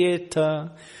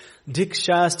manasajiyeta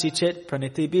dikshasti chet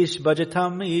pranitibish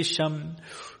bhajatam isham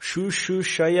shushu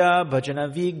shaya bhajana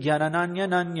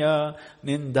vigyanananya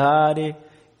nindari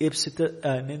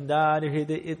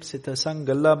hide ipsita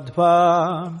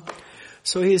sangalabdva.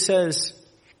 So he says,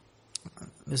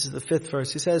 this is the 5th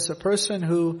verse, he says, a person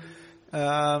who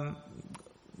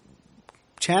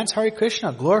chants Hare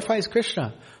Krishna, glorifies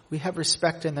Krishna, we have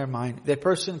respect in their mind. That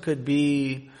person could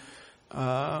be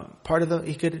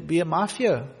he could be a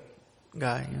mafia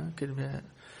guy,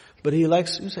 but you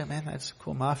say, man, that's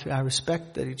cool, mafia. I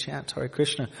respect that he chants Hare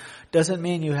Krishna. Doesn't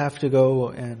mean you have to go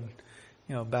and,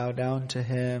 bow down to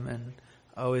him and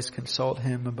always consult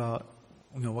him about,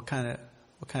 what kind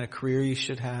of career you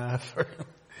should have. Or,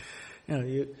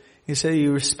 He said,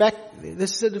 you respect,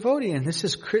 this is a devotee, and this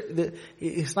is,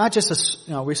 it's not just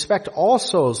respect all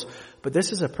souls, but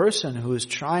this is a person who is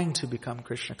trying to become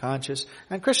Krishna conscious.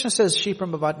 And Krishna says,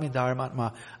 Shipram Bhavatmi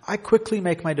Dharmatma, I quickly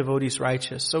make my devotees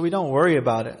righteous, so we don't worry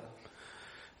about it.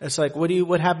 It's like,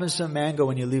 what happens to a mango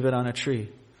when you leave it on a tree?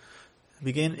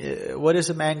 What is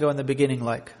a mango in the beginning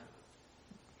like?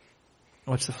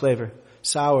 What's the flavor?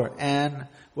 Sour. And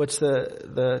what's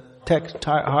the text?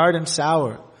 Hard and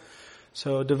sour.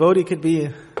 So a devotee could be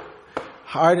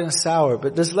hard and sour,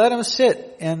 but just let him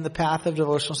sit in the path of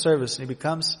devotional service and he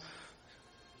becomes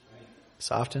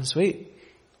soft and sweet.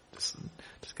 Just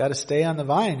got to stay on the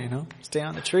vine, stay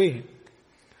on the tree.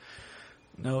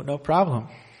 No problem.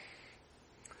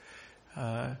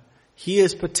 He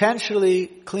is potentially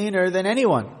cleaner than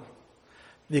anyone.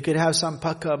 You could have some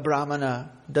Paka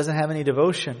Brahmana, doesn't have any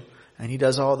devotion, and he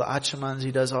does all the achamans,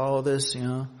 he does all this,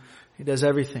 he does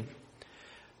everything.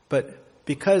 But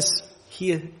because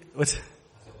what's the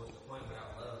point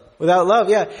without love?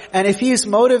 Yeah. And if his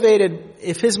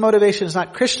motivation is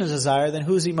not Krishna's desire, then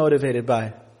who's he motivated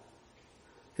by?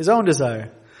 His own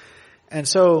desire. And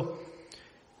so,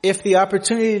 if the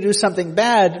opportunity to do something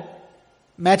bad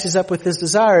matches up with his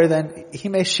desire, then he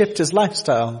may shift his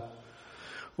lifestyle.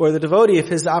 Or the devotee, if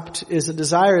his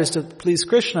desire is to please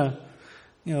Krishna,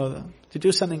 to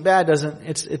do something bad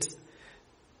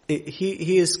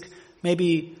he is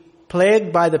maybe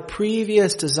plagued by the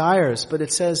previous desires, but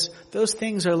it says those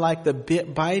things are like the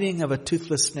biting of a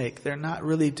toothless snake. They're not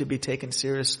really to be taken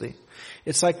seriously.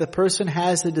 It's like the person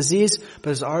has the disease, but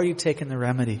has already taken the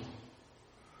remedy.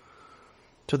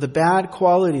 So the bad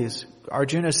qualities,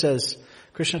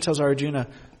 Krishna tells Arjuna,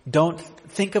 don't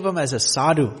think of them as a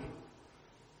sadhu,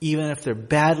 even if they're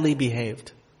badly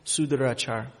behaved.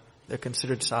 Sudarachar, they're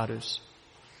considered sadhus.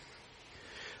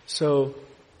 So,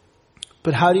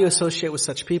 but how do you associate with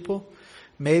such people?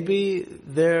 Maybe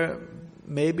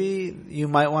you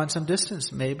might want some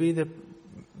distance.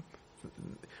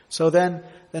 So then,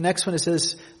 the next one it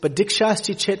says, but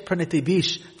dikshasti chet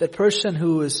pranitibish, that person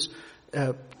who is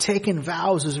taken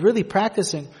vows, is really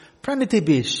practicing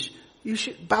pranitibish, you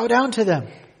should bow down to them.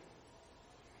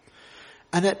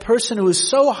 And that person who is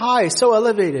so high, so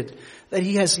elevated, that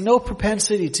he has no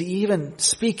propensity to even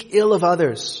speak ill of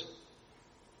others.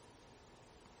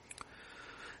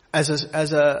 As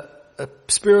a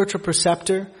spiritual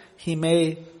preceptor, he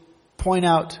may point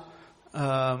out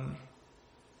the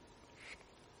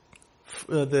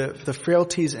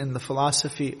frailties in the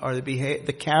philosophy or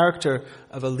the character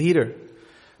of a leader,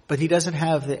 but he doesn't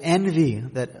have the envy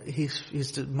that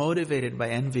he's motivated by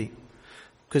envy.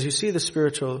 Because you see the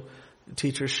spiritual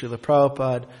teachers, Srila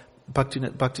Prabhupada,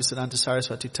 Bhaktisiddhanta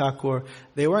Saraswati Thakur,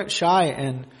 they weren't shy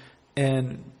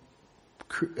in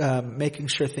making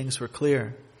sure things were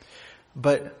clear.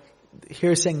 But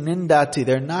here saying nindati,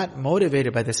 they're not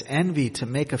motivated by this envy to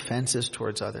make offenses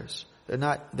towards others. So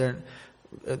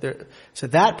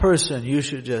that person you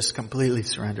should just completely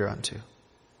surrender unto.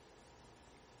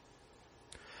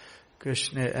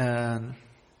 Krishna, and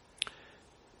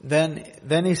then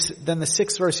the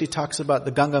 6th verse he talks about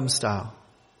the Gangam style.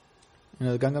 You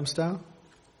know the Gangam style?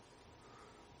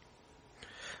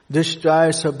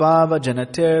 Dishtrai sabhava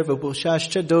janater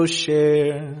vapushascha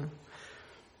dosher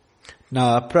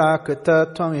na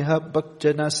prakata tvamiha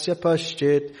bhakjanasya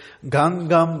paschit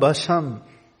Gangam basam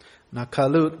na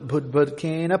kalut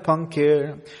budbudkena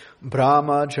pankir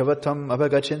brahma javatam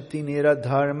abhagachanti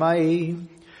niradharmai.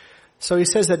 So he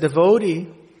says that devotee,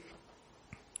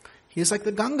 he's like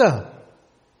the Ganga.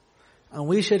 And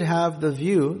we should have the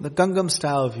Gangam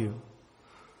style view.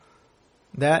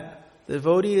 That the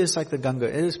devotee is like the Ganga.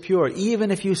 It is pure.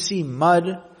 Even if you see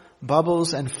mud,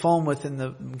 bubbles, and foam within the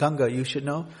Ganga, you should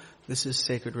know this is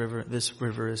sacred river. This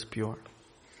river is pure.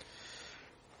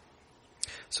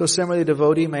 So similarly, the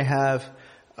devotee may have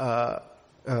a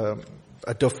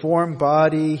deformed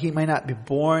body. He may not be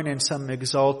born in some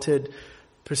exalted,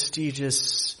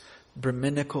 prestigious,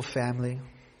 Brahminical family.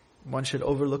 One should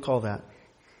overlook all that.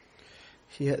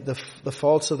 The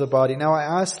faults of the body. Now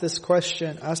I asked a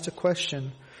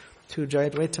question to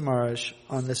Jayadvaita Maharaj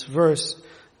on this verse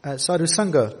at Sadhu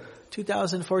Sangha,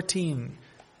 2014,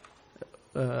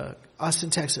 Austin,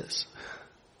 Texas.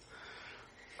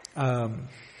 And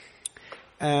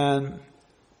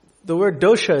the word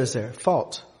dosha is there,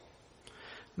 fault.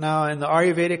 Now in the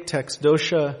Ayurvedic text,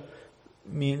 dosha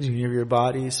means your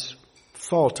body's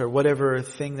fault or whatever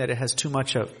thing that it has too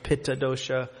much of. Pitta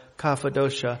dosha, kapha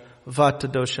dosha, vata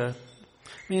dosha.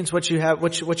 Means what you have,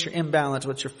 what's your imbalance,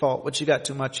 what's your fault, what you got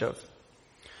too much of.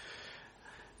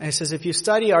 And he says if you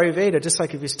study Ayurveda, just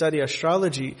like if you study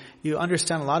astrology, you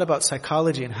understand a lot about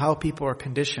psychology and how people are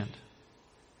conditioned.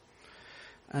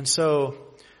 And so,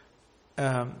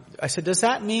 I said, does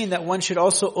that mean that one should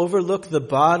also overlook the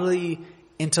bodily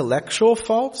intellectual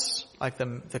faults, like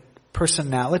the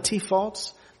personality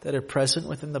faults that are present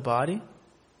within the body?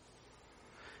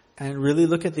 And really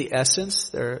look at the essence,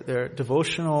 their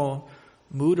devotional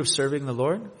mood of serving the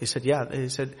Lord? He said, yeah. He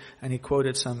said, and he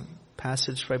quoted some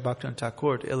passage by Bhaktivinoda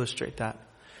Thakur to illustrate that.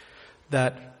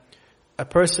 That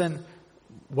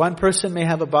one person may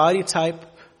have a body type,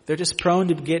 they're just prone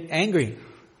to get angry.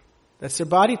 That's their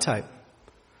body type.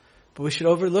 But we should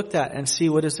overlook that and see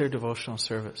what is their devotional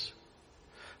service.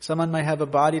 Someone might have a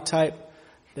body type,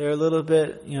 they're a little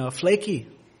bit, flaky.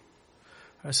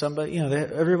 Or somebody,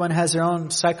 everyone has their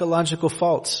own psychological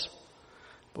faults.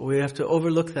 But we have to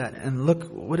overlook that and look,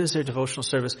 what is their devotional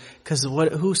service? Because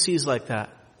who sees like that?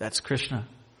 That's Krishna.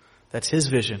 That's his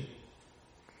vision.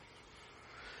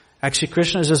 Actually,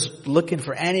 Krishna is just looking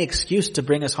for any excuse to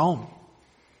bring us home.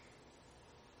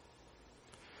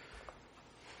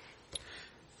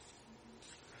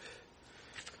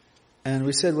 And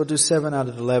we said we'll do 7 out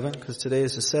of 11, because today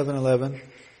is the 7-11.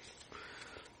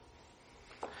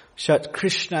 Shat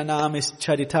Krishna namis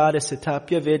charitare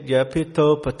sitapya vidya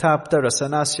pito patapta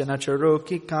rasanasya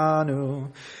nacharoki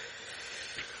kanu.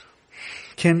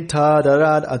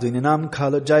 Kintadarad aduninam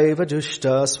kala jaiva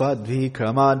jushta swadvi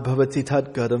kramad bhavati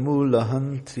tad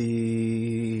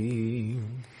gadamulahantri.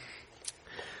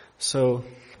 So,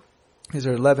 these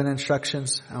are 11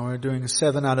 instructions, and we're doing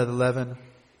 7 out of 11.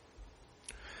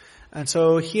 And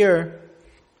so here,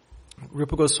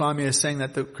 Rupa Goswami is saying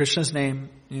that the Krishna's name,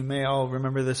 you may all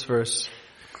remember this verse,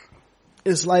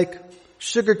 is like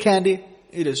sugar candy.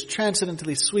 It is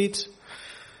transcendently sweet.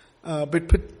 But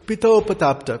pito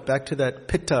patapta, back to that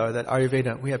pitta or that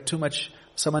Ayurveda. We have too much,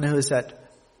 someone who is that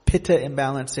pitta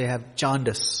imbalance, they have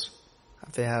jaundice.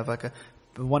 They have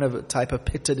one of a type of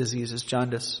pitta disease is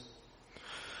jaundice.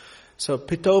 So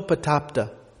pito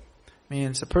patapta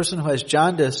means a person who has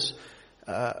jaundice,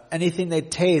 anything they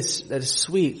taste that is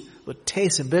sweet would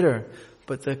taste bitter.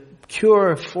 But the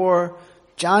cure for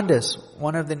jaundice,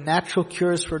 one of the natural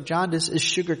cures for jaundice is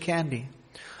sugar candy.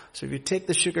 So if you take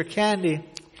the sugar candy,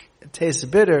 it tastes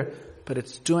bitter, but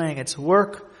it's doing its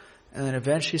work, and then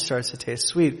eventually starts to taste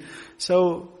sweet.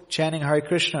 So chanting Hare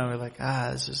Krishna, we're like,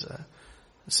 this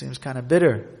seems kind of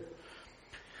bitter.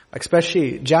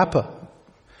 Especially japa.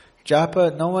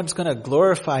 Japa, no one's going to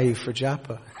glorify you for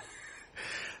japa.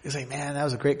 He's like, man, that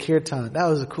was a great kirtan. That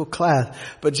was a cool class.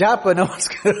 But japa, no one's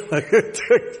going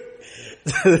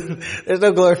to, there's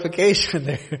no glorification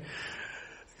there.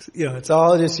 It's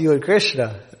all just you and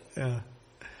Krishna. Yeah.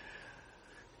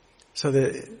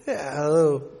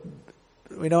 So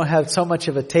we don't have so much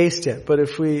of a taste yet, but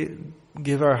if we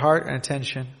give our heart and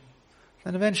attention,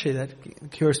 then eventually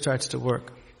that cure starts to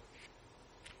work.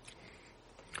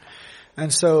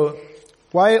 And so,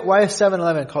 why is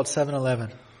 7-Eleven called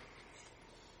 7-Eleven?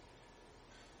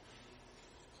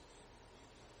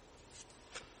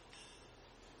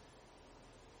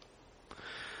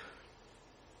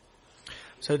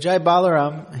 So Jai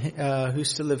Balaram, who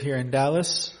used to live here in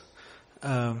Dallas,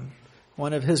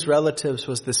 one of his relatives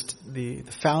was the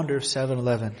founder of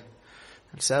 7-Eleven.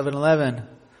 And 7-Eleven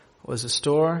was a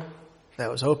store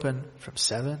that was open from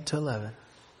 7 to 11.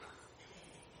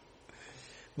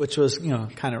 Which was,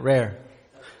 kind of rare.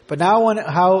 But now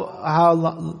how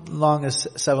long is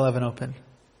 7-Eleven open?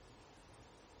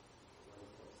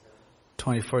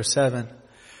 24/7.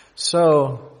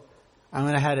 So, I'm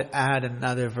going to have to add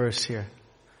another verse here.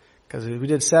 Because we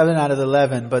did 7 out of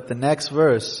 11, but the next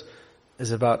verse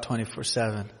is about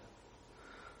 24/7.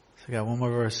 So we got one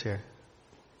more verse here.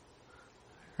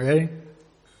 Ready?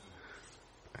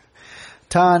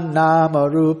 Tan nama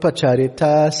rupa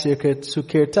charita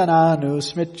sukirtananu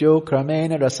smityo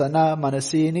kramena rasana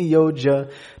manasini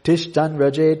yoja tishtan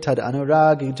raje tad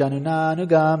anuragi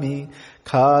janunanugami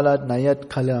kalad nayat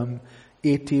kalam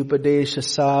iti upadesha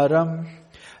saram.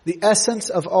 The essence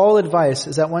of all advice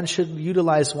is that one should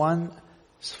utilize one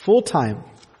full time,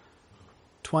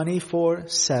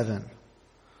 24/7,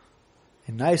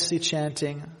 in nicely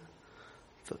chanting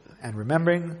and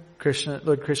remembering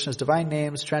Lord Krishna's divine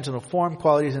names, transcendental form,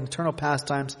 qualities, and eternal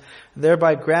pastimes, and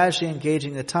thereby gradually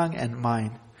engaging the tongue and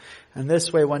mind. And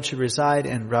this way one should reside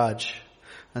in Raj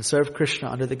and serve Krishna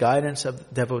under the guidance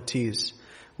of devotees.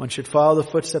 One should follow the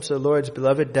footsteps of the Lord's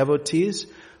beloved devotees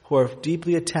who are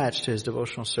deeply attached to his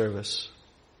devotional service.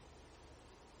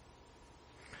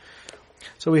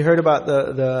 So we heard about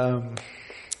the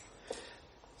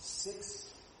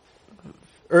 6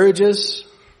 urges,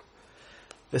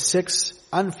 the 6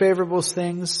 unfavorable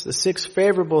things, the 6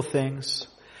 favorable things,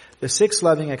 the 6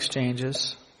 loving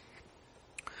exchanges.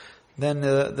 Then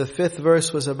the 5th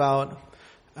verse was about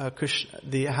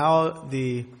how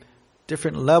the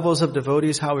different levels of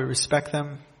devotees, how we respect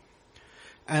them.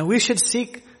 And we should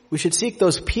seek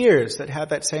those peers that have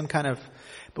that same kind of,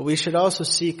 but we should also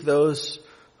seek those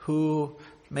who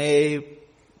may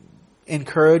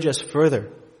encourage us further.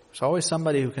 There's always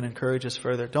somebody who can encourage us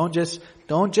further. Don't just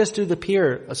do the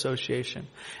peer association.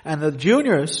 And the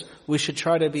juniors, we should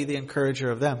try to be the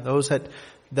encourager of them. Those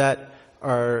that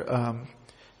are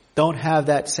don't have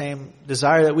that same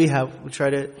desire that we have, we try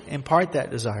to impart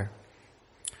that desire.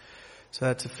 So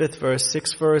that's the 5th verse.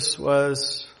 6th verse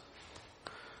was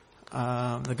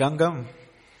the Gangam.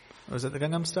 Was it the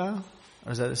Gangam style?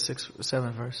 Or is that the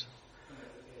 7th verse?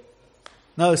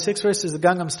 No, the 6th verse is the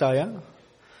Gangam style, yeah?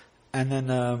 And then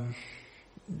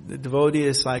the devotee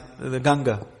is like the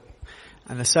Ganga.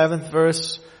 And the 7th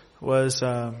verse was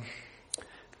the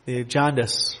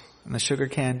Jandas and the sugar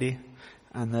candy.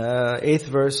 And the 8th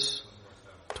verse,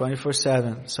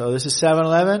 24/7. So this is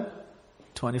 7-Eleven,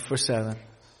 24/7.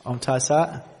 Om Tat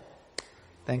Sat.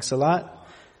 Thanks a lot.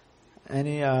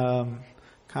 Any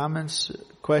comments,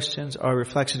 questions, or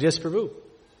reflections? Yes, Prabhu.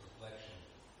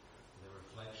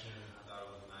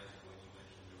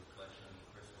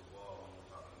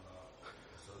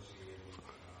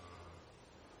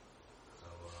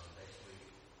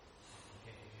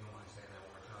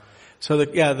 So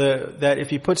that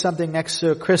if you put something next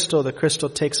to a crystal, the crystal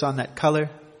takes on that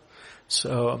color.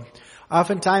 So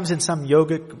oftentimes in some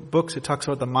yogic books it talks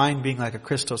about the mind being like a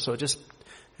crystal, so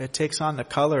it takes on the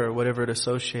color or whatever it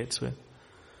associates with.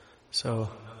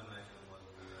 So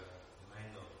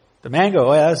the mango,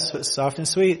 oh yeah, it's soft and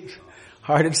sweet,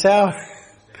 hard and sour.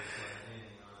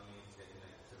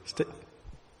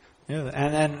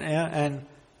 Yeah,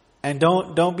 and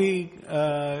don't be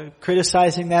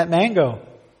criticizing that mango.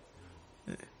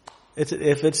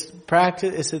 If it's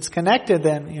practice, it's connected,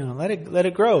 then, let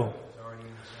it grow.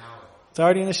 It's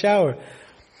already in the shower.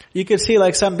 You can see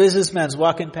like some businessmen's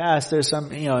walking past, there's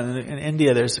some, in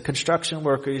India, there's a construction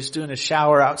worker, he's doing a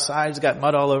shower outside, he's got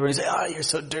mud all over, he's like, oh, you're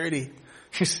so dirty.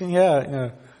 You're saying, yeah,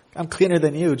 I'm cleaner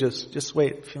than you, just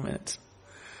wait a few minutes.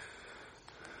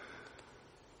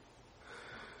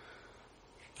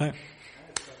 Right.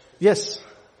 Yes.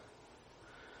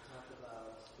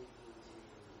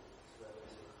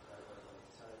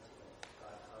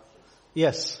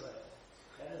 Yes.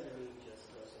 That doesn't mean just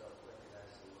those who don't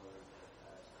recognize the Lord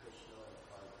as Krishna or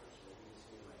Father Krishna. You just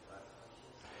mean like God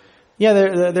conscious? Yeah,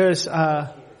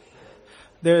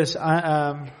 there's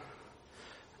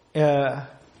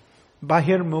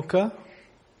Bahirmukha,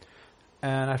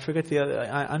 and I forget the other,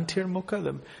 Antirmukha.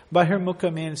 The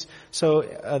Bahirmukha means, so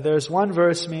there's one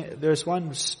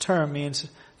term means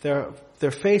their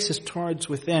face is towards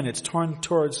within, it's torn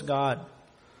towards God.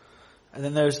 And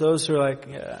then there's those who are like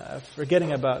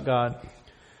forgetting about God.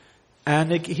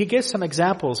 And he gives some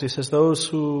examples. He says those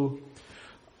who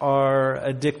are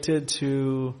addicted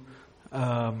to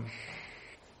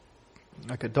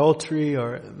like adultery,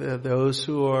 or those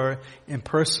who are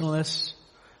impersonalists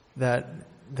that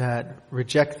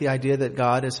reject the idea that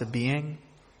God is a being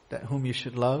that whom you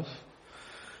should love.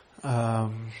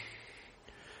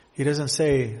 He doesn't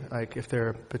say like if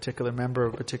they're a particular member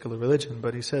of a particular religion,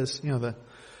 but he says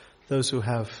those who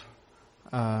have,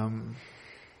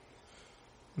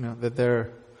 that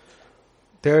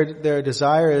their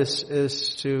desire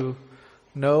is to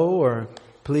know or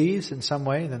please in some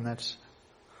way, then that's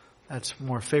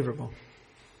more favorable.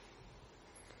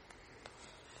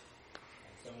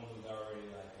 Someone who's already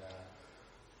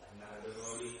not a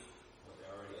devotee, but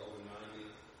they're already open-minded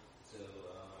to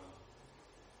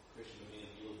Krishna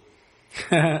being you.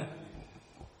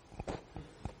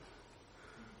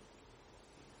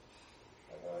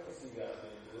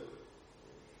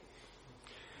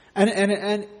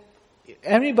 And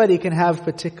everybody can have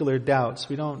particular doubts.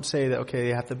 We don't say that, okay,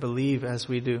 you have to believe as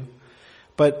we do.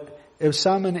 But if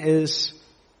someone is,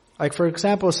 like for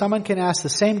example, someone can ask the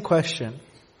same question.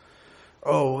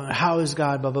 Oh, how is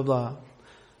God, blah, blah, blah.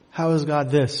 How is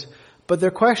God this? But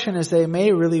their question is they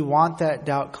may really want that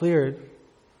doubt cleared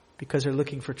because they're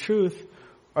looking for truth,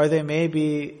 or they may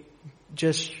be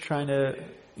just trying to,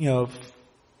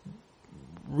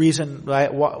 reason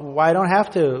why I don't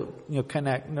have to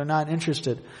connect. They're not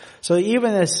interested. So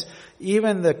even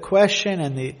the question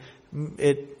and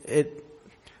it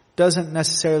doesn't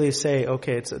necessarily say,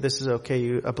 okay, this is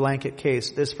okay, a blanket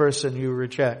case. This person you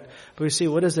reject. But we see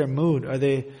what is their mood. Are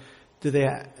they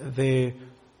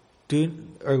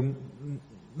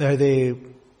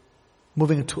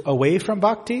moving away from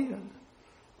bhakti?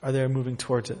 Are they moving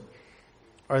towards it?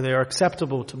 Are they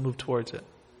acceptable to move towards it?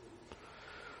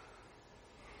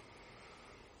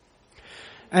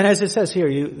 And as it says here,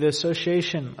 the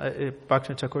association,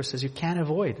 Bhaktivinoda Thakur says, you can't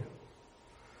avoid.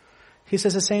 He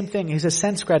says the same thing. He says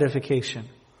sense gratification.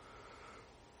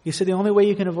 He said the only way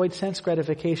you can avoid sense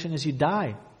gratification is you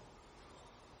die.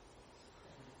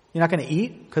 You're not going to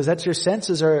eat because that's your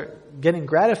senses are getting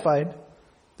gratified.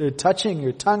 They're touching,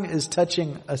 your tongue is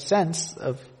touching a sense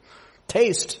of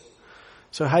taste.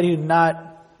 So how do you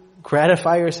not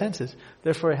gratify your senses?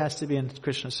 Therefore it has to be in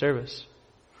Krishna's service.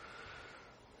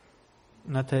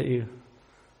 Not that you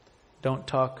don't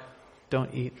talk,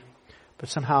 don't eat, but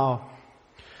somehow.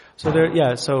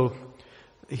 So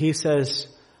he says,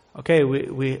 okay,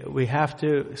 we have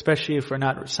to, especially if we're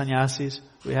not sannyasis,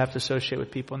 we have to associate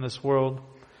with people in this world.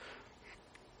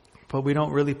 But we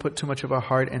don't really put too much of our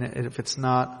heart in it. If it's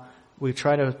not, we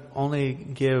try to only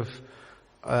give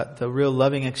the real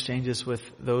loving exchanges with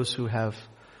those who have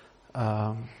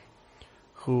not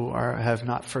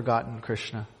forgotten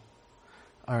Krishna,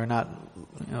 are not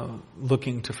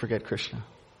looking to forget Krishna,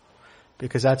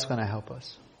 because that's going to help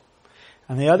us.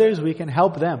 And the others, we can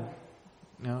help them.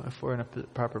 If we're in a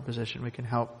proper position, we can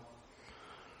help.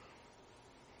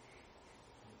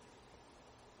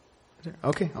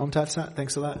 Okay, Om Tat Sat.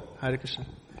 Thanks a lot. Hare Krishna.